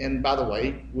 And by the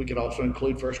way, we could also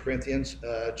include 1 Corinthians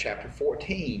chapter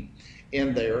 14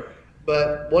 in there.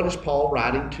 But what is Paul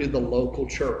writing to the local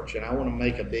church? And I want to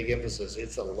make a big emphasis.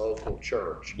 It's a local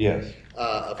church. Yes.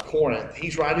 Of Corinth.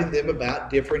 He's writing to them about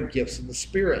different gifts of the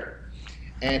Spirit.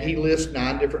 And he lists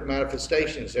 9 different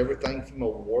manifestations, everything from a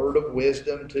word of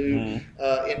wisdom to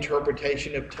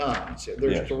interpretation of tongues.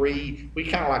 There's 3, we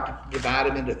kind of like to divide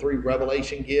them into 3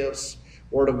 revelation gifts: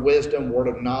 word of wisdom, word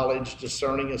of knowledge,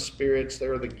 discerning of spirits.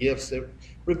 There are the gifts that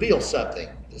reveal something.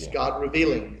 It's God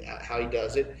revealing how he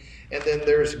does it. And then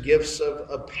there's gifts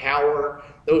of power.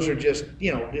 Those are just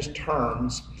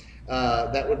terms.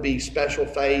 That would be special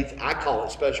faith. I call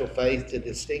it special faith to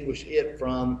distinguish it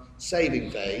from saving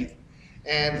faith.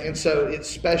 And so it's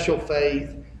special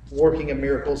faith, working of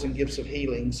miracles and gifts of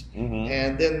healings.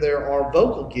 And then there are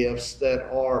vocal gifts that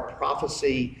are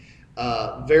prophecy,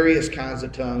 various kinds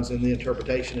of tongues, and the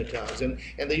interpretation of tongues.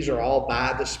 And these are all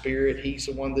by the Spirit. He's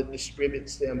the one that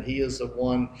distributes them. He is the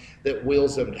one that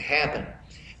wills them to happen.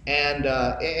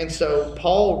 And so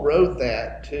Paul wrote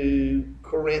that to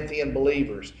Corinthian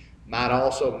believers. Might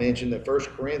also mention that 1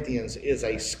 Corinthians is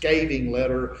a scathing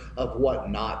letter of what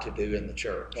not to do in the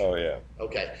church. Oh, yeah.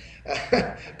 Okay.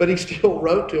 But he still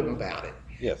wrote to them about it.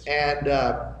 Yes. And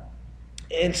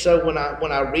so when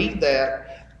I read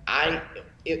that,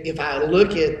 if I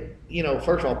look at,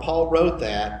 first of all, Paul wrote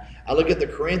that. I look at the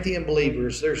Corinthian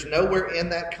believers. There's nowhere in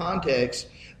that context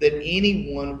that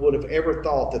anyone would have ever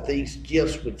thought that these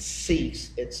gifts would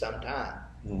cease at some time.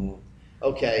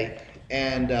 Okay.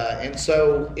 And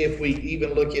so if we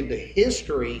even look into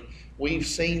history, we've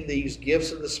seen these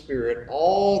gifts of the Spirit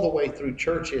all the way through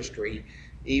church history,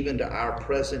 even to our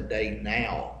present day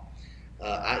now.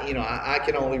 I'll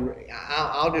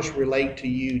just relate to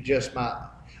you just my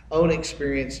own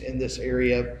experience in this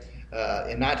area.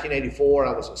 In 1984,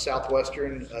 I was at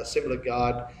Southwestern Assembly of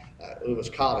God. It was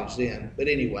college then, but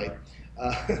anyway.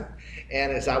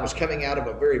 And as I was coming out of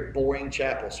a very boring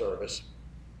chapel service,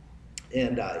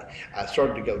 and I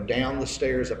started to go down the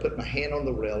stairs. I put my hand on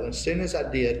the rail. And as soon as I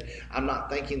did, I'm not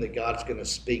thinking that God's going to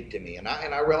speak to me. And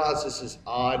I realize this is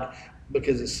odd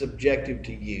because it's subjective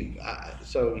to you.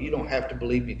 So you don't have to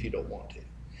believe me if you don't want to.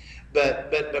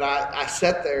 But I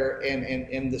sat there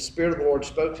and the Spirit of the Lord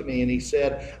spoke to me and he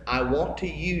said, I want to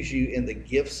use you in the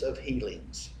gifts of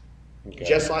healings. Okay.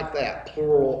 Just like that,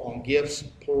 plural on gifts,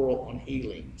 plural on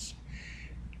healings.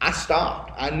 I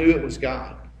stopped. I knew it was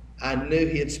God. I knew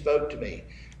he had spoke to me.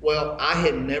 Well, I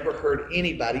had never heard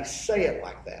anybody say it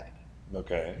like that.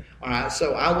 Okay. All right.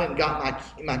 So I went and got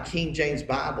my King James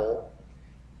Bible,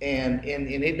 and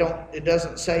it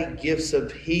doesn't say gifts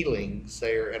of healings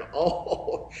there at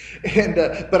all.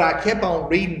 But I kept on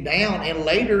reading down, and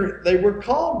later they were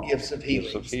called gifts of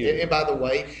healings. And by the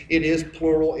way, it is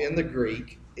plural in the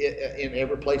Greek. In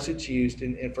every place it's used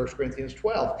in 1 Corinthians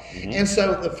 12. And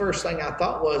so the first thing I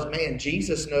thought was, man,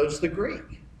 Jesus knows the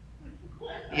Greek.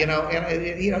 You're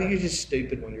just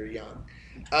stupid when you're young.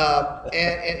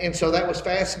 And so that was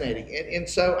fascinating. And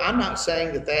so I'm not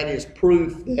saying that is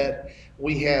proof that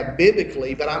we have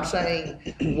biblically, but I'm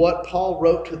saying what Paul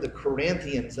wrote to the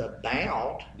Corinthians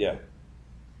about,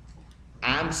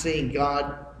 I'm seeing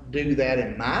God do that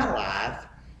in my life,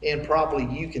 and probably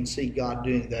you can see God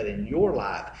doing that in your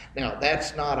life. Now,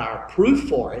 that's not our proof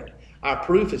for it. Our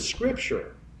proof is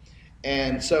Scripture.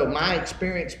 And so my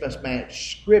experience must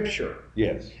match Scripture.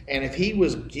 Yes. And if he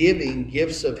was giving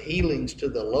gifts of healings to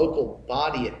the local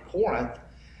body at Corinth,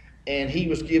 and he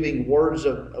was giving words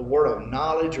of a word of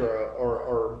knowledge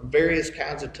or various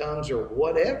kinds of tongues or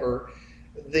whatever,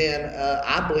 then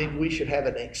I believe we should have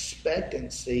an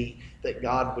expectancy that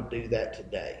God would do that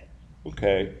today.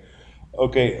 Okay.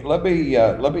 Let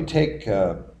me take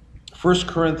 1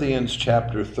 Corinthians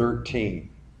chapter 13.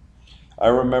 I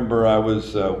remember I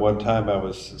was one time I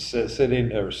was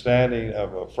sitting or standing.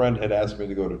 A friend had asked me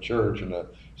to go to church in a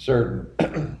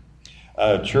certain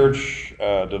church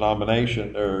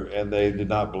denomination, and they did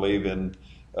not believe in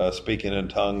speaking in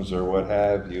tongues or what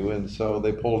have you, and so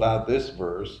they pulled out this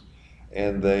verse,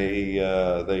 and they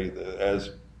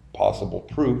as possible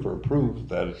proof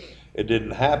that it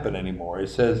didn't happen anymore. It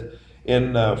says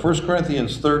in 1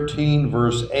 Corinthians 13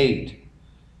 verse 8,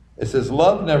 it says,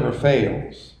 "Love never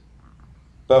fails,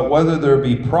 but whether there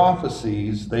be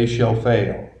prophecies, they shall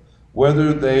fail.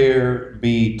 Whether there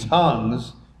be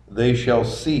tongues, they shall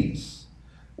cease.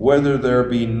 Whether there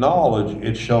be knowledge,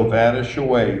 it shall vanish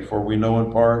away. For we know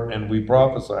in part, and we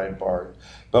prophesy in part.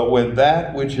 But when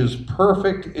that which is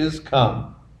perfect is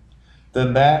come,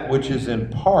 then that which is in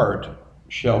part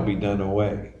shall be done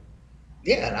away."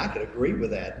 Yeah, and I could agree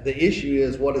with that. The issue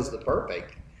is, what is the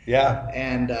perfect? Yeah.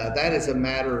 And that is a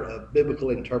matter of biblical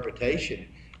interpretation.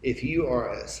 If you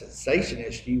are a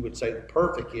cessationist, you would say the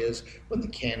perfect is when the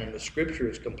canon of Scripture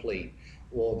is complete.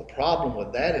 Well, the problem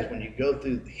with that is when you go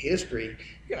through the history,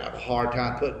 you're going to have a hard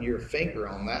time putting your finger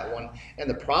on that one. And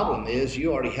the problem is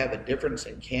you already have a difference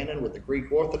in canon with the Greek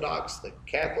Orthodox, the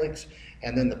Catholics,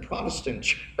 and then the Protestant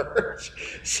church.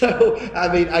 So,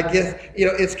 I mean, I guess,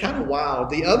 it's kind of wild.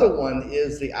 The other one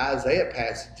is the Isaiah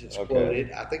passage that's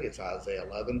quoted. I think it's Isaiah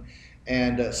 11.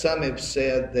 And some have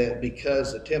said that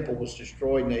because the temple was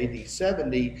destroyed in AD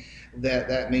 70,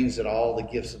 that means that all the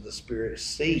gifts of the Spirit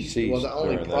ceased. Well, the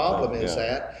only problem is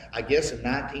that, I guess in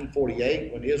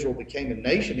 1948, when Israel became a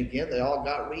nation again, they all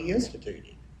got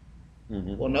reinstituted.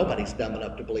 Mm-hmm. Well, nobody's dumb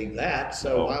enough to believe that,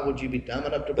 so why would you be dumb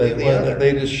enough to believe the other?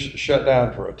 They just shut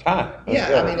down for a time.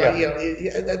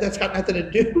 That's got nothing to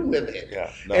do with it.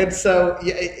 Yeah, no. And so,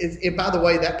 and by the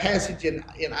way, that passage in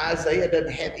Isaiah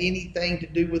doesn't have anything to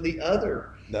do with the other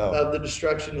of the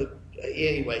destruction of.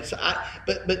 Anyway, so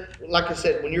but like I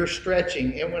said, when you're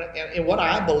stretching, and what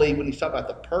I believe when you talk about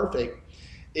the perfect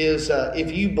is if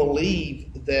you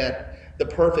believe that the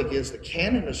perfect is the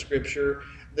canon of Scripture,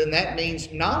 then that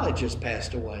means knowledge has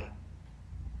passed away.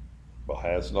 Well,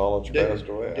 has knowledge passed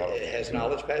away? Has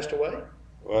knowledge passed away?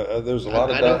 Well, there's a lot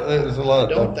of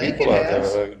dumb people out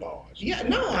there.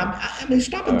 I mean,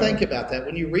 stop and think about that.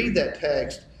 When you read that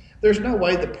text, there's no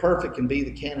way the perfect can be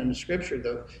the canon of Scripture.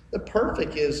 The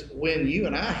perfect is when you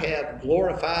and I have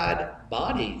glorified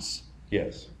bodies.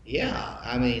 Yes. Yeah,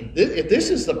 I mean, if this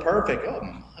is the perfect,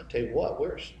 I'll tell you what,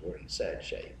 we're in sad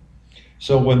shape.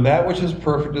 So when that which is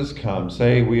perfect has come,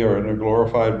 say we are in our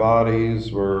glorified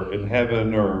bodies, we're in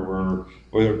heaven, or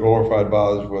we're glorified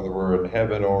bodies, whether we're in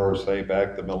heaven or say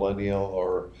back the millennial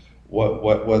or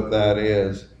what that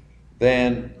is,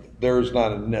 then there's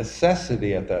not a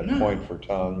necessity at that point for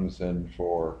tongues and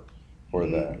for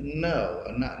that. No,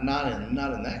 not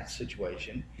in that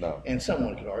situation. No. And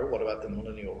someone could argue, what about the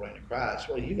millennial reign of Christ?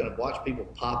 Well, you're going to watch people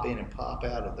pop in and pop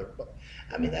out of their.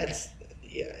 I mean, that's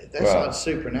not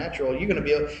supernatural. You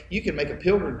can make a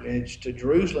pilgrimage to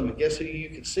Jerusalem, and guess who you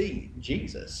can see?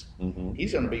 Jesus. Mm-hmm.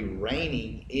 He's going to be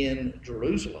reigning in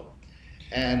Jerusalem,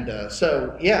 and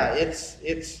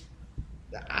it's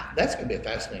that's going to be a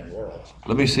fascinating world.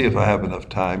 Let me see if I have enough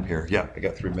time here. Yeah, I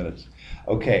got 3 minutes.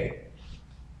 Okay.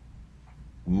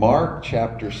 Mark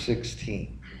chapter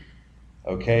 16.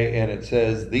 Okay, and it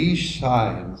says, "These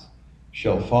signs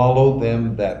shall follow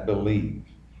them that believe.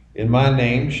 In my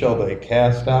name shall they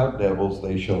cast out devils,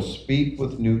 they shall speak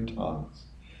with new tongues.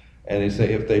 And they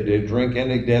say, if they did drink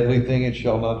any deadly thing, it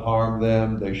shall not harm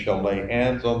them. They shall lay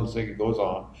hands on the sick." It goes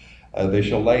on. They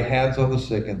shall lay hands on the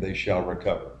sick and they shall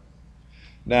recover.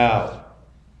 Now,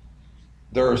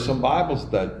 there are some Bibles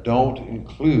that don't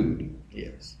include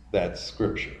that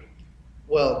scripture.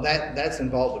 Well, that's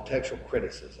involved with textual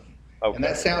criticism. Okay. And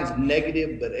that sounds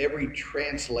negative, but every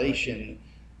translation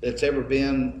that's ever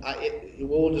been,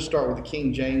 we'll just start with the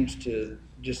King James to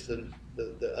just the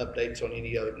updates on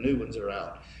any other new ones that are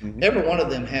out. Mm-hmm. Every one of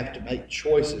them have to make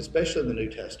choices, especially in the New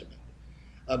Testament,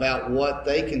 about what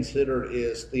they consider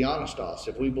is theonostos.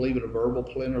 If we believe in a verbal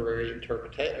plenary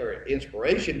interpretation or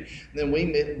inspiration, then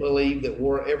we believe that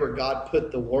wherever God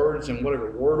put the words and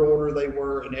whatever word order they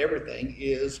were and everything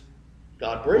is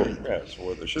God breathed. That's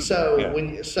where they should so be. Yeah.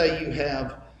 When you say you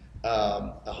have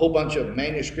a whole bunch of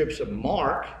manuscripts of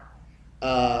Mark,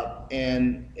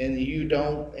 and you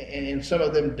don't, and some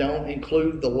of them don't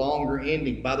include the longer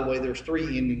ending. By the way, there's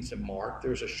 3 endings in Mark.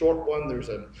 There's a short one, there's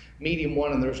a medium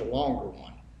one, and there's a longer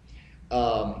one.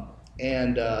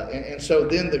 And so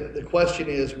then the question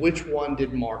is, which one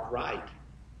did Mark write?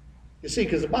 You see,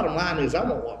 because the bottom line is, I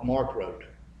want what Mark wrote.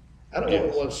 I don't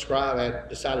want what a scribe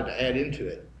decided to add into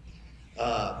it.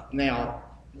 Now,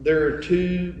 there are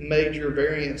 2 major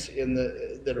variants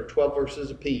that are 12 verses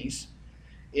apiece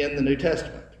in the New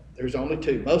Testament. There's only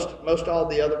 2. Most all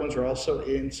the other ones are also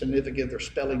insignificant. They're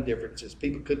spelling differences.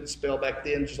 People couldn't spell back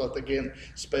then just like they can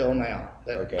spell now.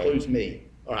 That includes me.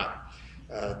 All right.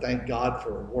 Thank God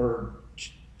for word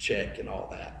check and all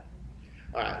that.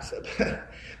 All right.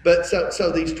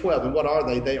 So these 12, and what are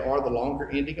they? They are the longer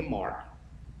ending of Mark,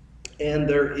 and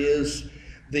there is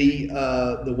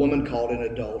the woman caught in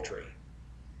adultery.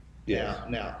 Yes.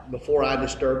 Now, before I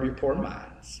disturb your poor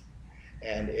minds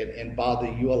and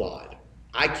bother you a lot,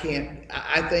 I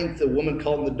think the woman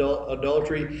caught in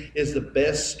adultery is the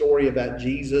best story about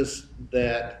Jesus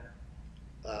that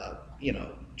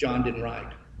John didn't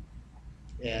write.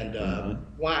 And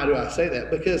why do I say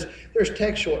that? Because there's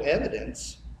textual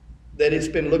evidence that it's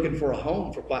been looking for a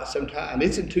home for quite some time.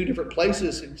 It's in 2 different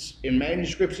places. It's in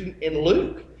manuscripts in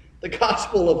Luke, the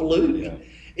Gospel of Luke. Yeah.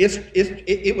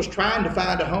 It was trying to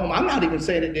find a home. I'm not even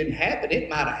saying it didn't happen. It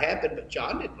might have happened, but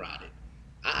John didn't write it.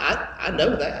 I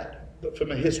know that, but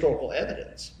from a historical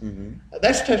evidence. Mm-hmm.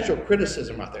 That's textual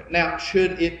criticism right there. Now,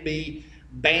 should it be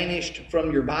banished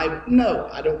from your Bible? No,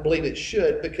 I don't believe it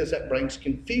should, because that brings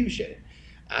confusion.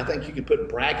 I think you can put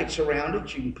brackets around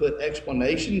it. You can put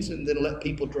explanations and then let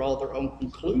people draw their own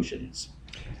conclusions.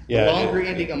 Yeah, the longer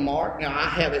ending of Mark, now I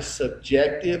have a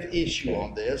subjective issue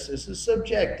on this. This is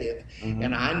subjective,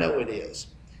 and I know it is.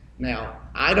 Now,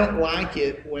 I don't like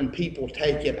it when people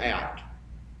take it out.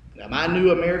 Now, my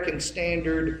New American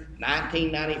Standard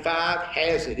 1995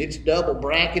 has it. It's double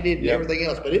bracketed and everything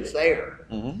else, but it's there.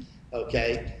 Mm-hmm.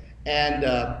 Okay? And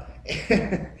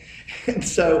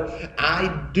so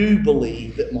I do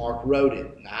believe that Mark wrote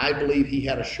it. I believe he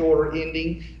had a shorter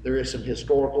ending. There is some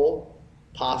historical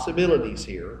possibilities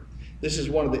here. This is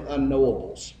one of the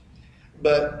unknowables.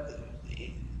 But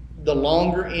the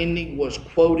longer ending was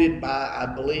quoted by, I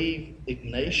believe,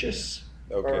 Ignatius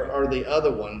or the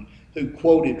other one who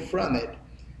quoted from it.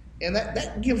 And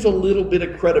that gives a little bit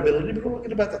of credibility. We're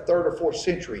looking about the 3rd or 4th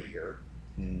century here.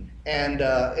 Mm.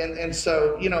 And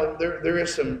so, there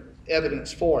is some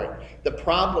evidence for it. The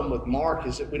problem with Mark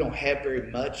is that we don't have very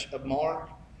much of Mark.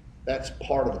 That's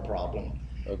part of the problem.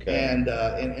 Okay. And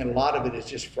a lot of it is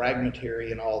just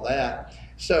fragmentary and all that.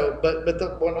 So, but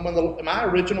when my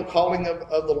original calling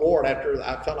of the Lord, after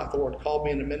I felt like the Lord called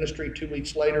me into ministry, 2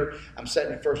 weeks later, I'm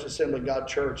sitting at First Assembly of God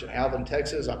Church in Alvin,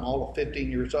 Texas. I'm all of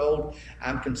 15 years old.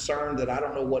 I'm concerned that I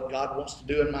don't know what God wants to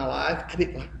do in my life. I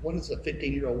mean, what is a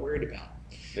 15-year-old worried about?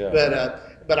 Yeah.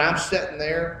 But I'm sitting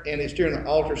there, and it's during the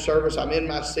altar service. I'm in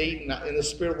my seat, and the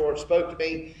Spirit of the Lord spoke to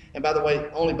me. And by the way,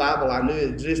 the only Bible I knew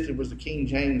existed was the King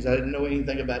James. I didn't know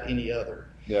anything about any other.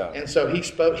 Yeah. And so he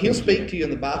spoke. He'll speak to you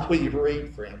in the Bible you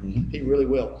read, friend. Mm-hmm. He really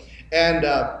will. And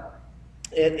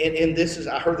this is,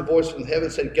 I heard the voice from heaven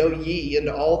said, "Go ye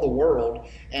into all the world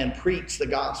and preach the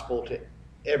gospel to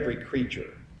every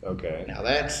creature." Okay. Now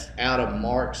that's out of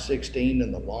Mark 16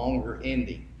 and the longer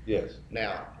ending. Yes.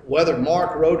 Now, whether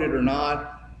Mark wrote it or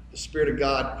not, the Spirit of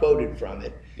God quoted from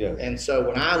it. Yes. And so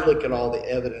when I look at all the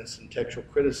evidence and textual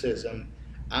criticism,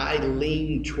 I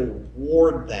lean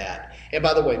toward that. And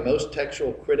by the way, most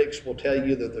textual critics will tell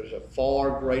you that there's a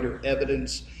far greater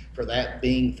evidence for that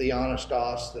being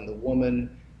theonostos than the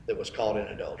woman that was caught in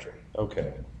adultery.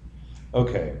 Okay.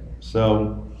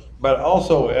 So, but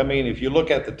also, I mean, if you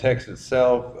look at the text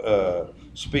itself,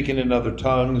 speaking in other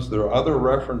tongues, there are other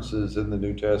references in the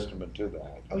New Testament to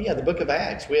that. Oh yeah, the book of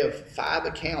Acts. We have 5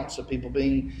 accounts of people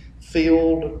being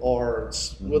filled or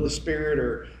with the Spirit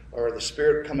or the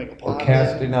Spirit coming upon them. Or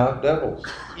casting out devils.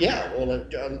 Yeah, well,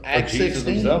 Acts 16. Jesus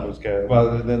himself was cast.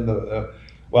 Well, then I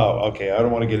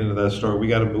don't want to get into that story. We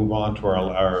got to move on to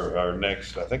our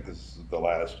next, I think this is the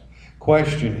last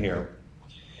question here.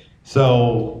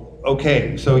 So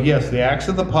yes, the Acts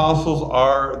of the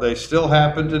Apostles they still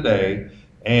happen today,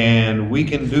 and we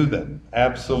can do them,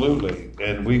 absolutely.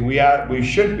 And we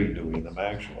should be doing them,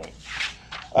 actually.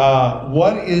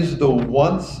 What is the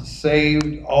once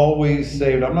saved, always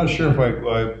saved? I'm not sure if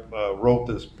I wrote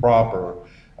this proper.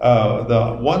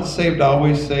 The once saved,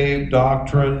 always saved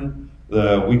doctrine.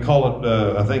 We call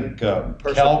it, I think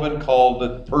Calvin called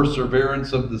it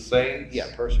perseverance of the saints.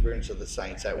 Yeah, perseverance of the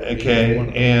saints. That would be one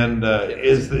of them. And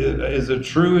is it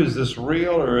true? Is this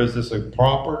real, or is this a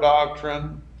proper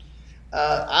doctrine?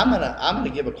 I'm gonna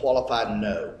give a qualified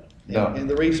no. No. And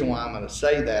the reason why I'm gonna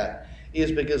say that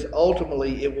is because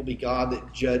ultimately it will be God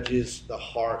that judges the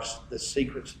hearts, the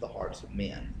secrets of the hearts of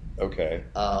men. Okay.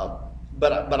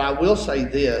 But I will say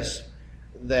this,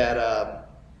 that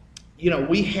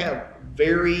we have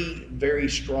very, very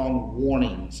strong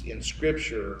warnings in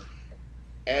Scripture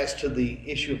as to the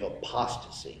issue of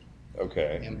apostasy.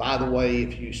 Okay. And by the way,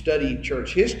 if you study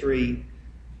church history,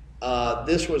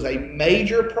 this was a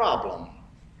major problem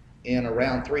in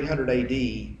around 300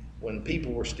 AD when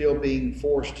people were still being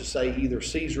forced to say either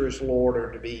Caesar is Lord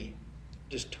or to be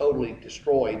just totally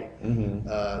destroyed,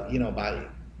 by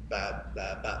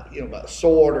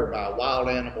sword or by a wild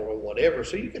animal or whatever.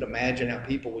 So you can imagine how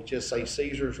people would just say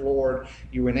Caesar's Lord,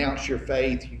 you renounce your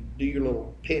faith, you do your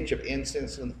little pinch of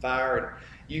incense in the fire, and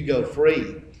you go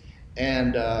free.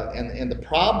 And the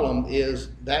problem is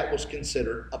that was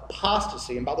considered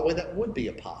apostasy. And by the way, that would be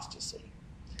apostasy.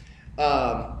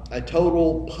 A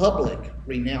total public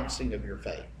renouncing of your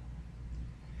faith.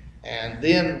 And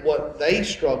then what they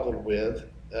struggled with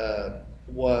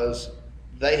was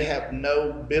they have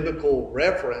no biblical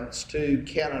reference to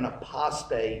can an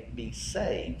apostate be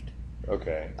saved.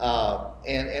 Okay.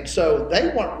 And so they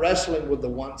weren't wrestling with the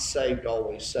once saved,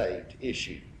 always saved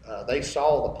issue. They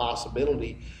saw the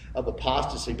possibility of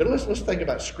apostasy. But let's think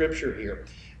about Scripture here.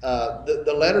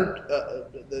 The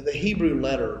letter, the Hebrew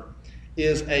letter,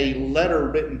 is a letter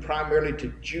written primarily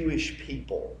to Jewish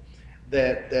people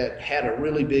that had a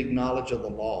really big knowledge of the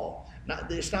law.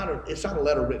 It's not a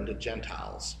letter written to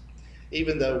Gentiles,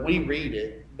 even though we read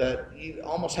it, but you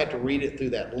almost have to read it through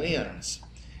that lens.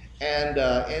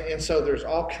 And so there's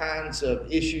all kinds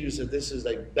of issues that this is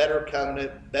a better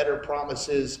covenant, better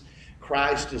promises,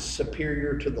 Christ is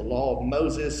superior to the law of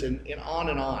Moses, and on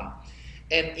and on.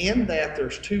 And in that,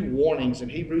 there's two warnings in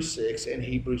Hebrews 6 and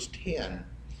Hebrews 10.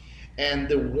 And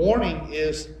the warning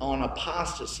is on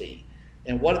apostasy.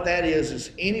 And what that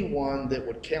is anyone that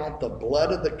would count the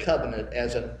blood of the covenant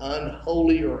as an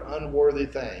unholy or unworthy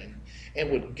thing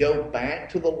and would go back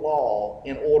to the law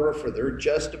in order for their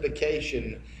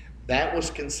justification, that was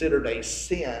considered a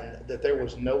sin that there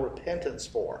was no repentance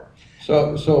for.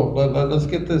 So let's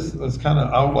get this, let's kind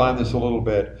of outline this a little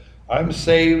bit. I'm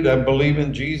saved, I believe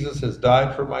in Jesus has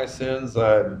died for my sins,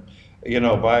 I'm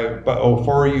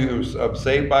for you, I'm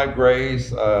saved by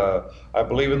grace, I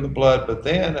believe in the blood, but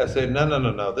then I say,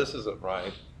 no, this isn't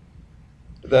right.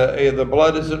 The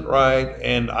blood isn't right,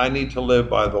 and I need to live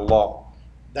by the law.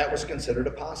 That was considered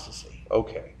apostasy.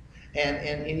 Okay.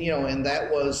 And that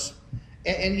was,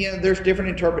 and there's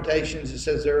different interpretations. It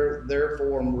says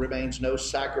therefore remains no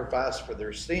sacrifice for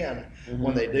their sin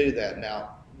when they do that.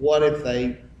 Now, what if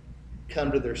they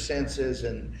come to their senses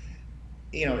and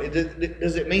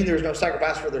does it mean there's no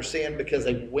sacrifice for their sin because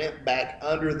they went back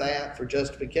under that for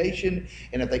justification?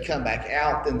 And if they come back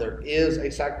out, then there is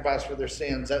a sacrifice for their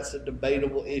sins. That's a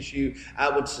debatable issue. I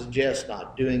would suggest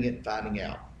not doing it and finding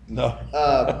out. No.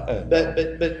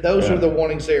 But those are the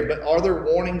warnings there. But are there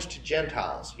warnings to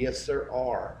Gentiles? Yes, there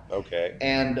are. Okay.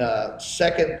 And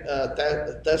Second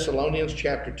Thessalonians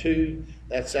chapter 2,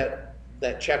 that's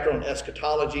that chapter on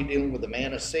eschatology, dealing with the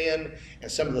man of sin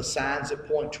and some of the signs that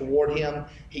point toward him.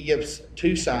 He gives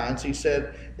two signs. He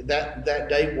said that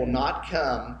day will not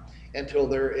come until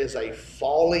there is a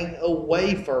falling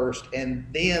away first, and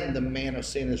then the man of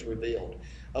sin is revealed.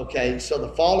 Okay, so the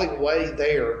falling away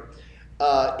there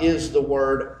is the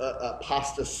word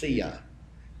apostasia,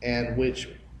 and which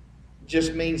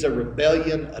just means a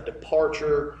rebellion, a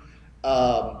departure,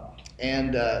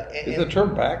 is the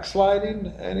term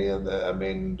backsliding any of that? I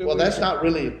mean, that's not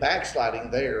really backsliding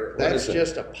there. That's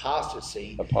just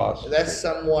apostasy. Apostasy. That's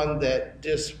someone that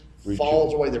just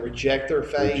falls away. They reject their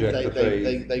faith.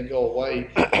 They go away.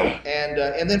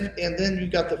 And then you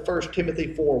got the 1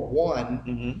 Timothy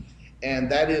 4:1,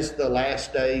 and that is the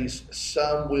last days.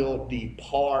 Some will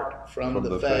depart from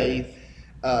the faith,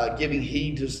 giving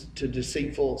heed to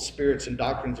deceitful spirits and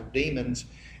doctrines of demons.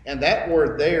 And that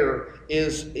word there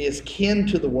is kin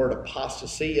to the word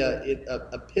apostasia,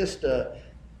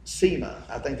 epistasema.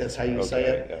 I think that's how you say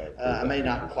it. I may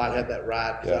not quite have that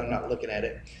right because I'm not looking at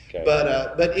it. Okay.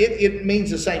 But it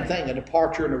means the same thing, a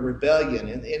departure and a rebellion.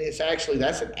 And it's actually,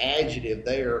 that's an adjective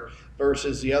there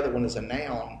versus the other one is a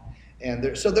noun. And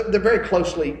they're very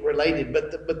closely related.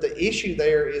 But the issue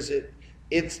there is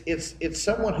it's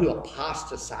someone who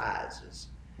apostatizes.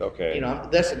 Okay.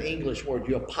 That's an English word.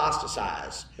 You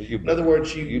apostatize. In other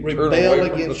words, you rebel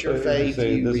against your faith.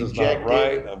 You this reject is not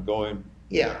right. it. I'm going.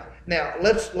 Yeah. Now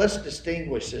let's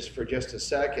distinguish this for just a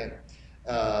second.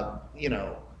 All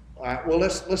right. Well,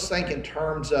 let's think in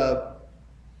terms of.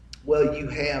 Well, you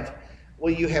have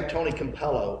Well, you have Tony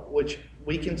Campello, which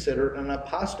we consider an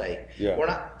apostate. Yeah. We're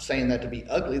not saying that to be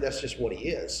ugly. That's just what he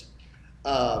is.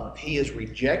 He has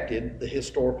rejected the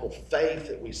historical faith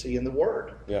that we see in the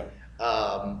Word. Yeah.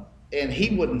 And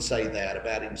he wouldn't say that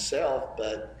about himself,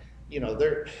 but,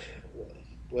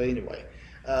 well, anyway.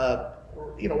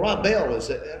 Rob Bell is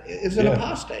an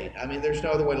apostate. I mean, there's no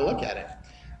other way to look at it.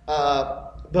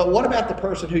 But what about the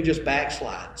person who just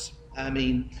backslides? I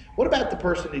mean, what about the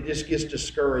person who just gets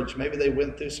discouraged? Maybe they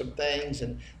went through some things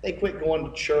and they quit going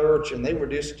to church and they were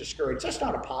just discouraged. That's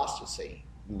not apostasy.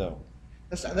 No.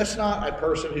 That's not a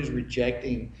person who's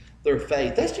rejecting their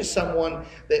faith. That's just someone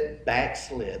that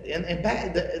backslid. And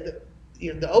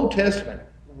the Old Testament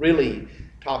really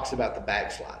talks about the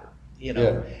backslider.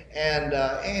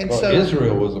 And so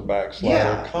Israel was a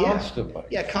backslider constantly.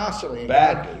 Yeah, constantly.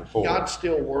 Back and forth. God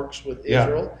still works with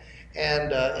Israel,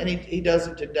 and he does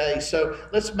it today. So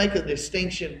let's make a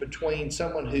distinction between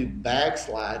someone who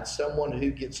backslides, someone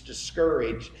who gets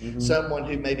discouraged, someone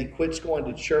who maybe quits going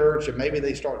to church, and maybe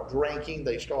they start drinking,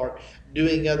 they start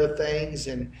doing other things,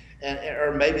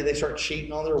 or maybe they start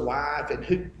cheating on their wife, and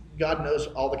who God knows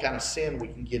all the kind of sin we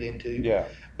can get into. Yeah.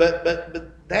 But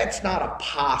that's not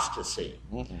apostasy.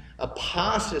 Mm-hmm.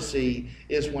 Apostasy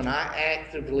is when I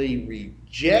actively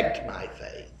reject my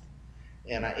faith,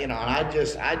 and I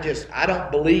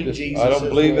don't believe Jesus. I don't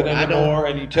believe Lord. it anymore,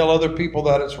 and you tell other people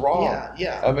that it's wrong.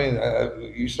 Yeah. I mean,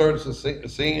 you start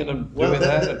seeing them doing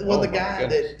that. The guy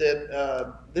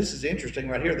that this is interesting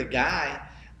right here. The guy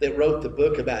that wrote the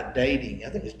book about dating, I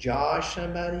think it's Josh.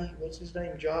 Somebody, what's his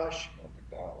name? Josh.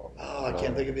 Oh, I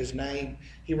can't think of his name.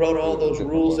 He wrote all those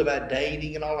rules about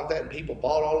dating and all of that, and people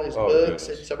bought all his books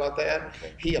and stuff like that.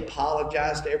 Okay. He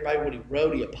apologized to everybody when he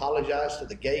wrote. He apologized to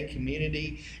the gay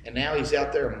community, and now he's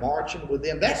out there marching with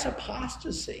them. That's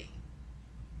apostasy.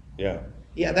 Yeah.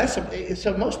 Yeah,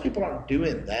 so most people aren't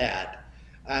doing that.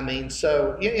 I mean,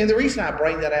 and the reason I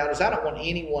bring that out is I don't want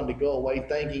anyone to go away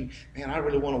thinking, man, I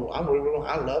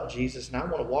love Jesus and I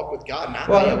want to walk with God.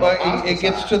 And it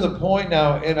gets to the point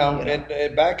now,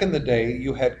 and back in the day,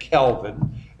 you had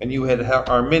Calvin and you had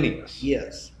Arminius.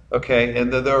 Yes. Okay,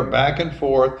 and they're back and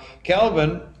forth.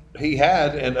 Calvin, he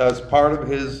had, and as part of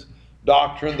his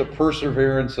doctrine, the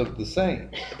perseverance of the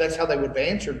saints. That's how they would have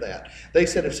answered that. They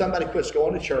said if somebody quits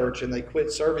going to church and they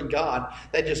quit serving God,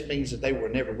 that just means that they were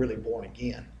never really born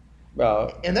again.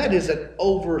 And that is an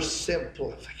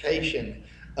oversimplification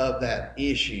of that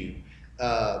issue.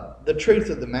 The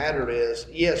truth of the matter is,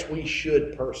 yes, we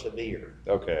should persevere.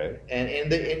 Okay.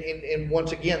 And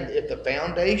once again, if the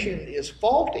foundation is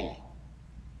faulty,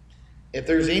 if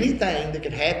there's anything that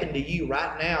could happen to you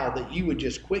right now that you would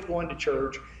just quit going to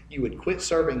church, you would quit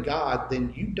serving God,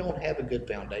 then you don't have a good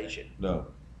foundation. No.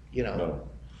 No.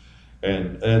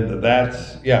 And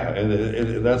that's it's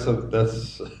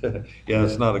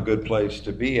not a good place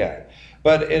to be at.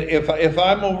 But if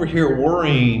I'm over here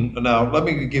worrying, now let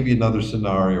me give you another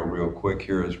scenario real quick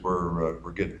here as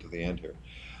we're getting to the end here.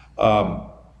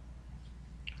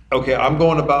 Okay, I'm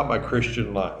going about my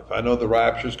Christian life. I know the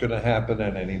rapture is going to happen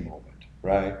at any moment,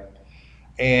 right?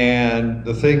 And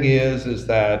the thing is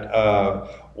that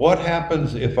what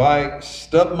happens if I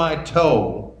stub my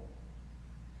toe,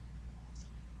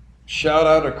 shout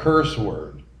out a curse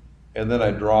word, and then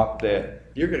I drop dead?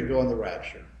 You're going to go in the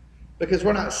rapture because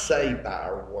we're not saved by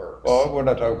our works. Oh, we're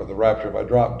not talking about the rapture. If I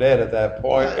drop dead at that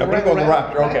point, I'm going to go in the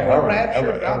rapture. Okay, all right.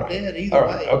 Rapture, drop dead, either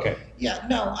way. Okay. Yeah,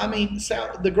 no, I mean,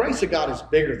 the grace of God is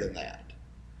bigger than that.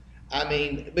 I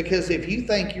mean, because if you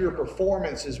think your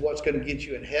performance is what's going to get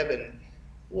you in heaven,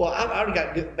 well, I've already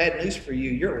got bad news for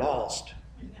you. You're lost.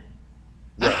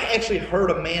 Yeah. I actually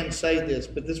heard a man say this,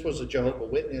 but this was a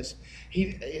Jehovah's Witness.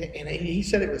 He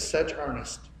said it with such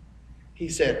earnest. He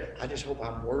said, I just hope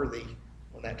I'm worthy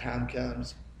when that time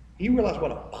comes. You realize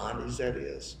what a bondage that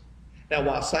is? Now,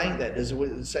 while saying that, does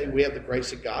it say we have the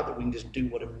grace of God that we can just do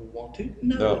whatever we want to?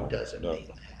 No, it doesn't mean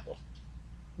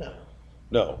that.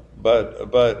 No, but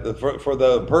for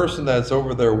the person that's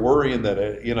over there worrying that,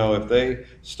 if they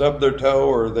stub their toe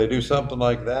or they do something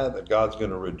like that God's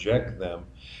going to reject them.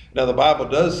 Now, the Bible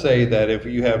does say that if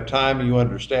you have time and you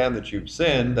understand that you've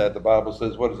sinned, that the Bible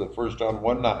says, what is it, 1 John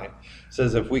 1:9,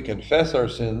 says if we confess our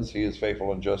sins, he is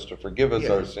faithful and just to forgive us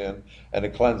our sin and to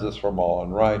cleanse us from all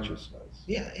unrighteousness.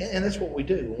 Yeah, and that's what we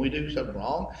do. When we do something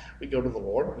wrong, we go to the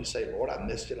Lord and we say, Lord, I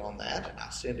missed it on that and I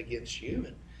sinned against you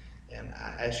and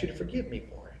I ask you to forgive me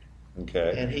for it.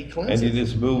 Okay. And he cleanses. And you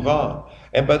just move on.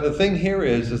 But the thing here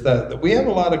is that we have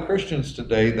a lot of Christians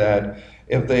today that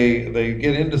if they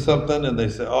get into something and they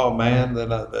say, oh man, then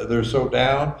they're so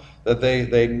down that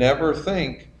they never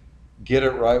think, get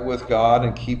it right with God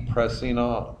and keep pressing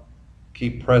on.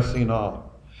 Keep pressing on.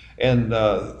 And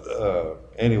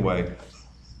anyway,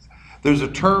 there's a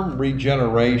term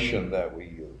regeneration that we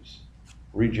use.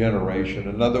 Regeneration.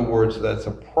 In other words, that's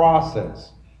a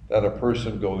process that a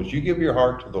person goes. You give your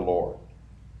heart to the Lord.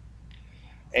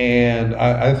 And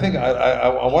I think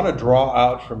I want to draw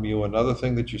out from you another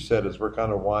thing that you said as we're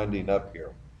kind of winding up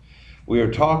here. We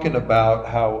are talking about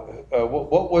how,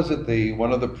 what was it,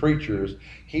 one of the preachers,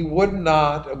 he would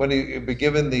not, when he'd be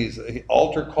given these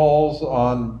altar calls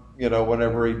on,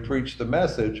 whenever he preached the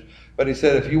message, but he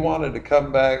said, if you wanted to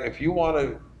come back, if you want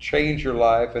to change your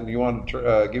life and you want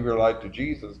to give your life to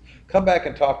Jesus, come back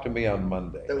and talk to me on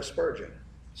Monday. That was Spurgeon.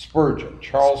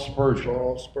 Charles Spurgeon.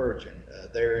 Charles Spurgeon,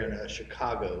 there in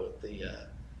Chicago at the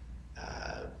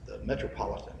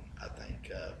Metropolitan, I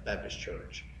think, Baptist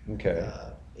Church. Okay.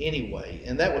 Anyway,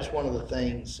 and that was one of the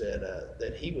things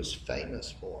that he was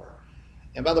famous for.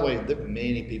 And by the way,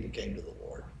 many people came to the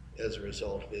Lord as a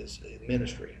result of his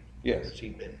ministry. Yes. Because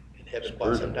he'd been in heaven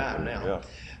quite some time now. Yeah.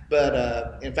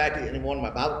 But in fact, in one of my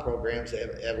Bible programs, they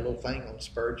have a little thing on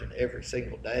Spurgeon every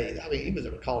single day. I mean, he was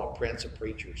called a prince of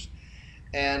preachers.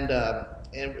 And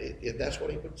that's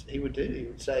what he would do. He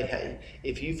would say, hey,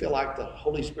 if you feel like the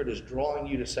Holy Spirit is drawing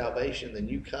you to salvation, then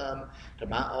you come to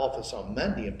my office on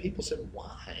Monday. And people said,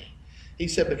 why? He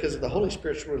said, because if the Holy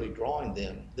Spirit's really drawing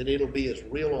them, then it'll be as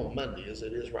real on Monday as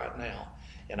it is right now.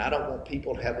 And I don't want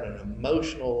people having an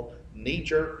emotional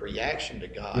knee-jerk reaction to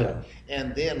God. Yeah.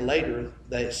 And then later,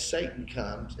 Satan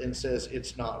comes and says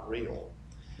it's not real.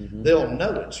 Mm-hmm. They'll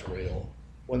know it's real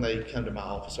when they come to my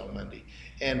office on Monday.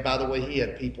 And by the way, he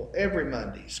had people every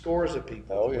Monday, scores of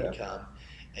people would come,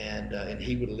 and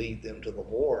he would lead them to the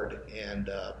Lord. And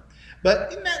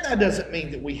but that doesn't mean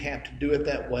that we have to do it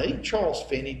that way. Charles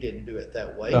Finney didn't do it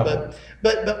that way. No.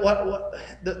 But what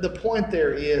the point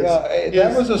there is,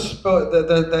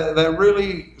 that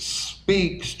really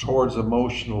speaks towards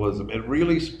emotionalism. It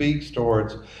really speaks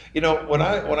towards, when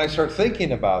I start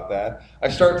thinking about that, I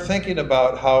start thinking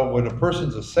about how when a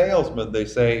person's a salesman, they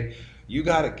say, you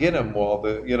got to get them while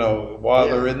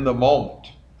they're in the moment.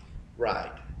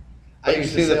 Right. But you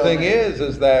see, the thing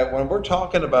is that when we're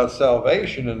talking about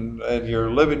salvation and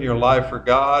you're living your life for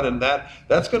God, and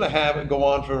that's going to go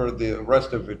on for the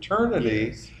rest of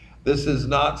eternity. Yes. This is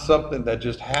not something that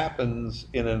just happens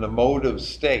in an emotive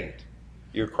state.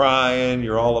 You're crying,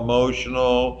 you're all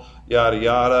emotional, yada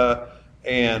yada.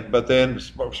 But then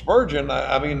Spurgeon,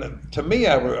 to me,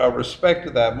 I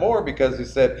respected that more because he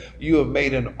said, you have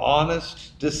made an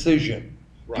honest decision.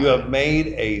 Right. You have made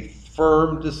a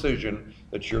firm decision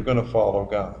that you're going to follow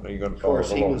God. You're going to follow the Lord. Of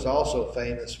course, he was also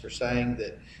famous for saying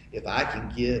that if I can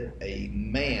get a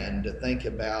man to think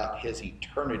about his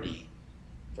eternity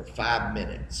for 5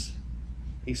 minutes,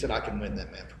 he said, I can win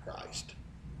that man for Christ.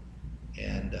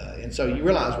 And so you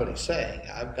realize what he's saying.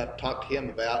 I've got to talk to him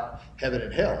about heaven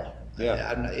and hell.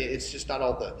 Yeah. It's just not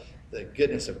all the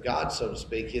goodness of God, so to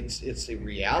speak. It's the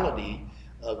reality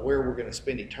of where we're going to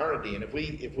spend eternity. And if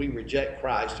we reject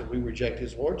Christ, if we reject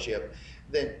his lordship,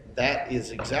 then that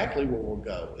is exactly where we'll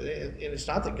go. And it's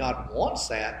not that God wants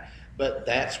that, but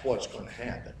that's what's going to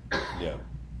happen.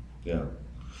 Yeah.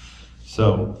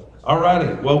 So, all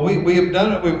righty. Well, we have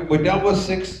done it. We dealt with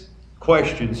 6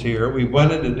 questions here. We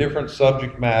went into different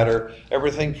subject matter,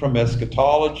 everything from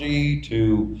eschatology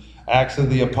to Acts of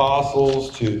the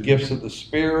Apostles to gifts of the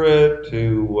Spirit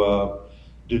to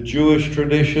the Jewish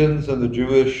traditions and the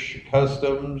Jewish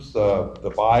customs,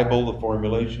 the Bible, the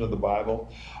formulation of the Bible,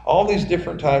 all these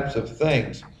different types of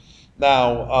things.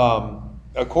 Now,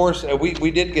 of course,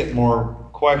 we did get more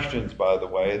questions, by the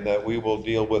way, that we will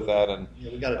deal with that. And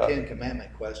we got a 10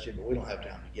 Commandment question, but we don't have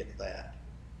time to get to that.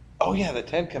 Oh yeah, the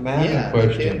 10 Commandment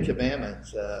question. The 10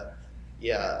 Commandments. The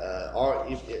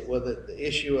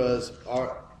issue is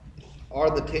are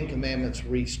the 10 Commandments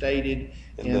restated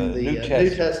in the New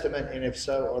Testament, and if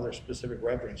so, are there specific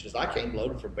references? I came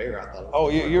loaded for bear. I thought.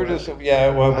 You're just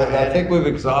Well, I think we've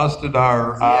exhausted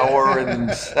our hour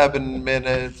and 7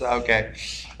 minutes. Okay.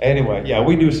 Anyway,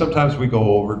 we do. Sometimes we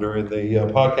go over during the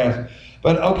podcast.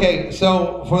 But okay,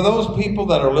 so for those people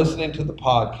that are listening to the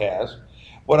podcast,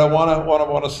 what I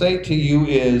want to say to you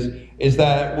is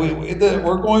that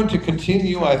we're going to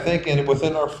continue, I think,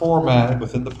 within our format,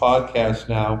 within the podcast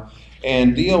now,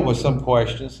 and deal with some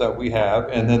questions that we have,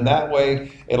 and then that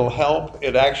way it'll help.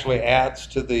 It actually adds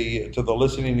to the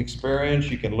listening experience.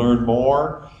 You can learn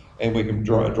more, and we can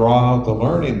draw out the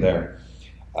learning there.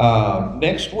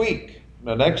 Next week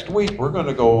we're going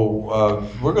to go.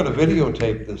 We're going to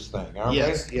videotape this thing, aren't we?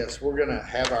 Yes. We're going to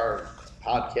have our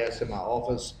podcast in my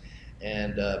office,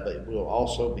 and but we'll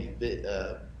also be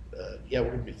we're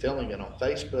going to be filming it on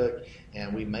Facebook,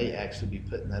 and we may actually be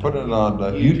putting it on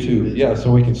YouTube. Yeah,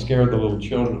 so we can scare the little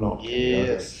children off.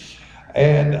 Yes.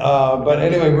 And but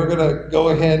anyway, we're going to go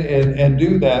ahead and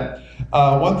do that.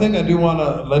 One thing I do want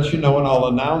to let you know, and I'll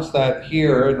announce that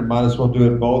here, and I might as well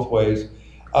do it both ways.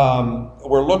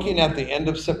 We're looking at the end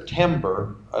of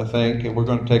September, I think, and we're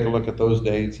going to take a look at those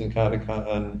dates and kind of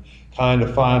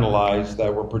finalize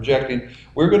that. We're projecting.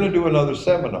 We're going to do another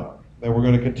seminar, and we're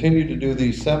going to continue to do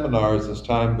these seminars as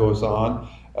time goes on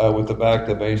with the Back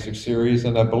to Basics series.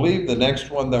 And I believe the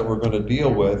next one that we're going to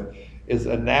deal with is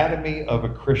Anatomy of a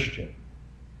Christian.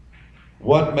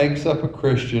 What makes up a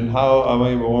Christian?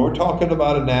 When we're talking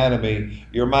about anatomy,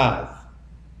 your mouth,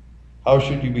 how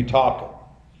should you be talking?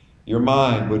 Your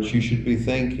mind, what you should be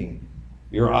thinking.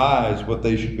 Your eyes, what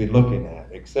they should be looking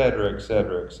at, etc.,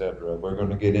 etc., etc. We're going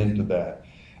to get into that.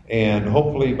 And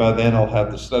hopefully by then I'll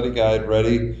have the study guide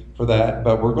ready for that.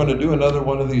 But we're going to do another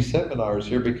one of these seminars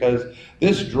here because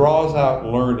this draws out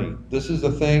learning. This is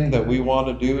the thing that we want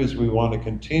to do, is we want to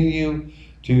continue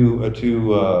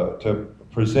to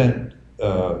present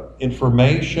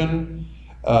information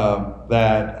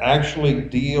that actually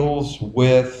deals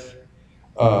with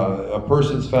a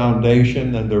person's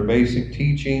foundation and their basic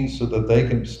teachings so that they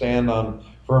can stand on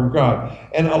firm ground.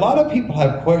 And a lot of people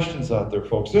have questions out there,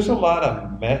 folks. There's a lot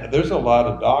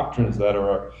of doctrines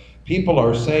that people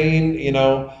are saying,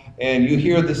 and you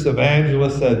hear this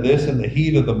evangelist said this in the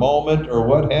heat of the moment or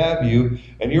what have you,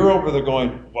 and you're over there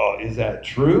going, well, is that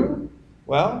true?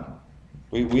 Well,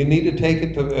 we need to take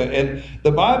it to, and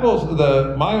the Bible's,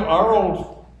 our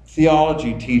old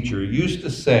theology teacher used to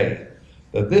say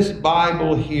that this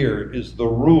Bible here is the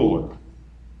ruler.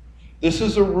 This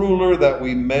is a ruler that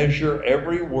we measure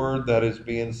every word that is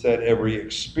being said, every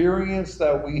experience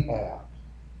that we have.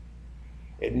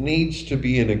 It needs to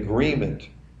be in agreement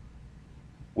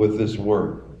with this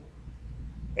word.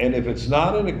 And if it's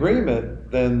not in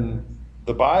agreement, then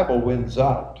the Bible wins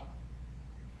out.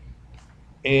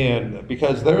 And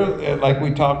because like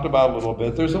we talked about a little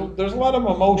bit, there's a lot of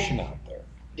emotion out there.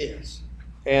 Yes.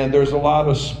 And there's a lot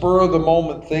of spur of the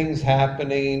moment things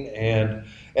happening, and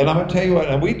I'm gonna tell you what,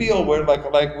 and we deal with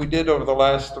like we did over the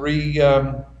last 3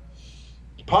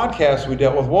 podcasts. We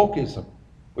dealt with wokeism.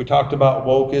 We talked about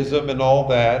wokeism and all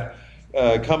that.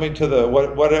 Coming to the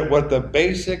what the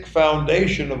basic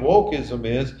foundation of wokeism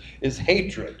is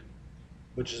hatred,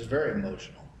 which is very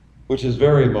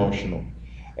emotional.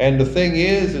 And the thing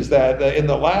is that in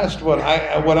the last one,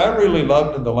 what I really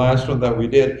loved in the last one that we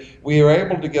did, we were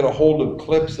able to get a hold of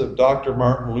clips of Dr.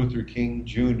 Martin Luther King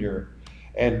Jr.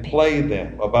 and play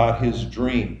them about his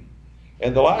dream.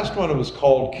 And the last one was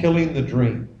called Killing the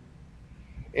Dream,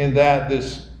 in that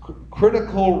this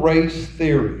critical race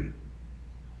theory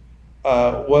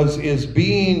is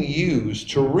being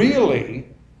used to really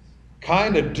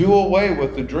kind of do away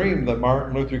with the dream that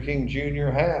Martin Luther King Jr.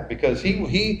 had, because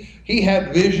he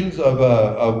had visions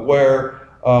of where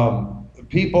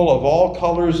people of all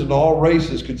colors and all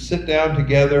races could sit down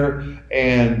together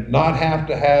and not have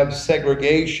to have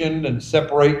segregation and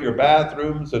separate your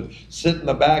bathrooms and sit in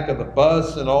the back of the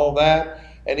bus and all that.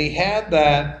 And he had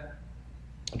that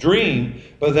dream,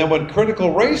 but then when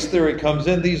critical race theory comes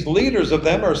in, these leaders of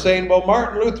them are saying, well,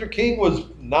 Martin Luther King was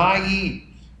naive.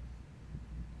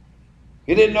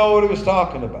 He didn't know what he was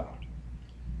talking about.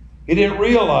 He didn't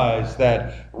realize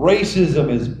that racism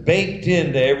is baked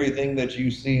into everything that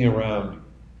you see around you.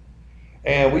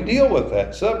 And we deal with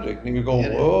that subject. And you go,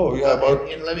 whoa, yeah, but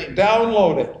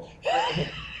download it.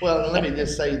 Well, let me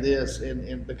just say this,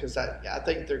 and because I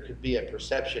think there could be a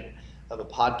perception of a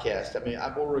podcast. I mean,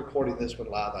 we're recording this one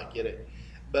live, I get it.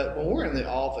 But when we're in the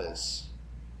office,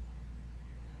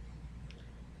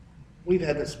 we've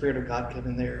had the Spirit of God come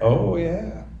in there. Oh,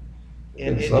 yeah.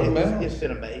 And it's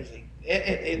been amazing.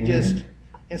 It just,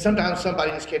 and sometimes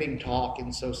somebody just can't even talk,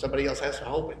 and so somebody else has to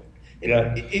hold it.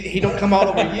 He don't come all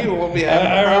over you. We'll be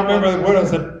I remember what I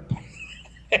said.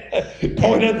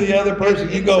 Point at the other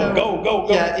person. You go, go.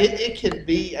 Yeah, it can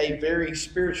be a very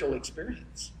spiritual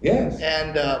experience. Yes.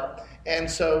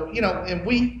 And so and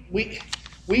we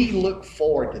look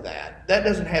forward to that. That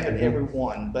doesn't happen every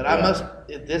one, but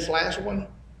this last one.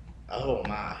 Oh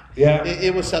my! Yeah,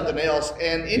 it was something else,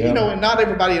 and and not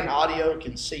everybody in audio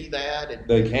can see that, and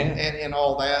they can, and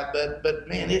all that. But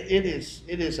man, it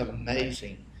is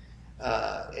amazing,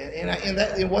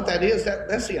 and what that is,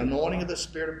 that's the anointing of the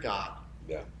Spirit of God.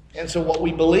 Yeah. And so what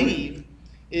we believe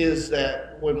is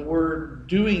that when we're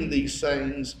doing these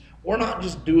things, we're not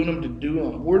just doing them to do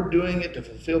them. We're doing it to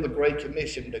fulfill the Great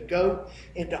Commission to go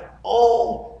into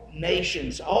all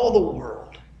nations, all the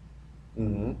world.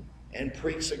 Mm-hmm. And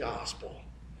preach the gospel,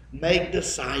 make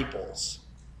disciples,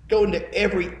 go into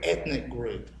every ethnic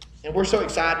group. And we're so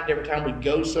excited every time we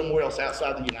go somewhere else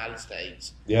outside the United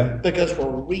States. Yeah. Because we're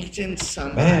reaching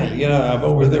somebody. Man, you know, I'm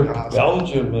over there,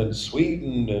 Belgium and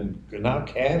Sweden and now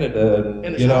Canada,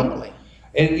 and it's you know, humbling.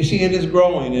 And you see, it is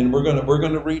growing, and we're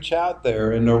gonna reach out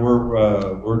there, and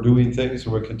we're doing things,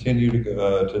 and we continue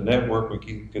to network, we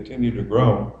continue to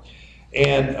grow,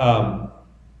 and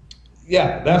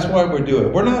yeah, that's why we're doing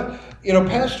it. We're not, you know,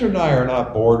 Pastor and I are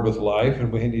not bored with life, and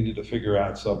we needed to figure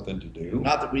out something to do.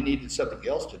 Not that we needed something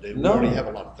else to do. No. We already have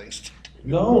a lot of things to do.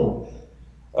 No.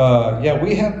 Yeah,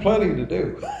 we have plenty to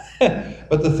do.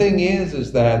 But the thing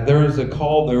is that there is a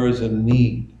call, there is a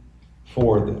need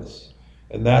for this.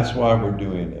 And that's why we're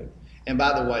doing it. And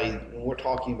by the way, when we're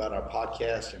talking about our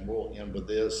podcast, and we'll end with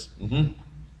this,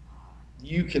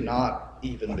 you cannot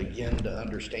even begin to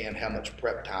understand how much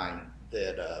prep time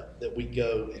that we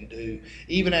go and do.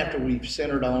 Even after we've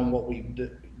centered on what we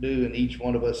do, and each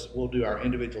one of us will do our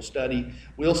individual study,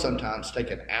 we'll sometimes take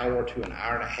an hour to an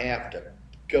hour and a half to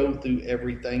go through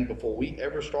everything before we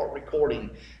ever start recording,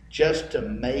 just to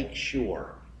make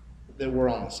sure that we're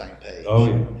on the same page. Oh,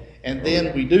 yeah. And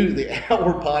then we do the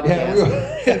hour podcast.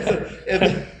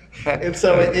 Yeah, and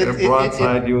so it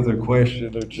broadside you with a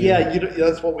question or two. Yeah,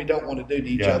 that's what we don't want to do to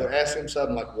each other. Ask them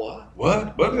something like, what?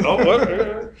 What? Oh,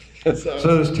 what?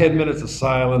 So there's 10 minutes of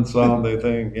silence on the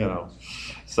thing, you know.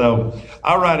 So,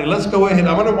 all righty, let's go ahead.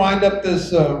 I'm going to wind up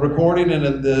this recording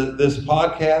and this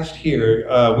podcast here.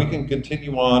 We can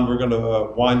continue on. We're going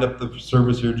to wind up the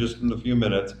service here just in a few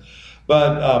minutes.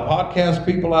 But podcast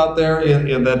people out there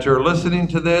in that you're listening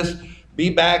to this, be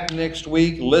back next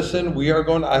week. Listen, we are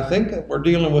going to, I think we're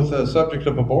dealing with the subject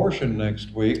of abortion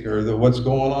next week, or what's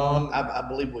going on. I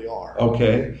believe we are.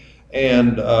 Okay.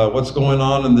 And what's going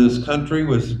on in this country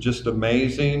was just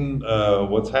amazing,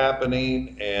 what's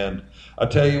happening. And I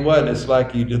tell you what, it's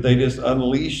like they just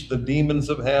unleashed the demons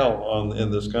of hell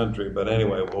in this country. But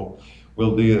anyway,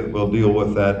 we'll deal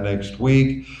with that next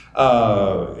week.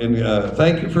 And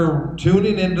thank you for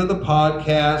tuning into the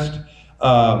podcast.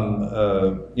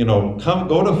 You know,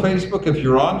 go to Facebook. If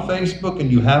you're on Facebook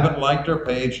and you haven't liked our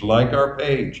page, like our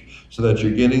page so that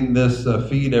you're getting this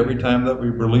feed every time that we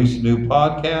release a new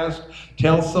podcast.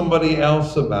 Tell somebody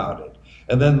else about it.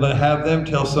 And then have them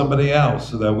tell somebody else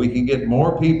so that we can get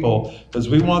more people, because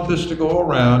we want this to go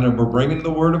around, and we're bringing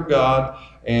the Word of God,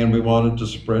 and we want it to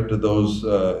spread to those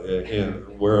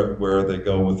where they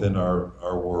go within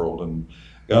our world. And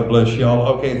God bless y'all.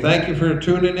 Okay, thank you for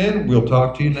tuning in. We'll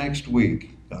talk to you next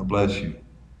week. God bless you.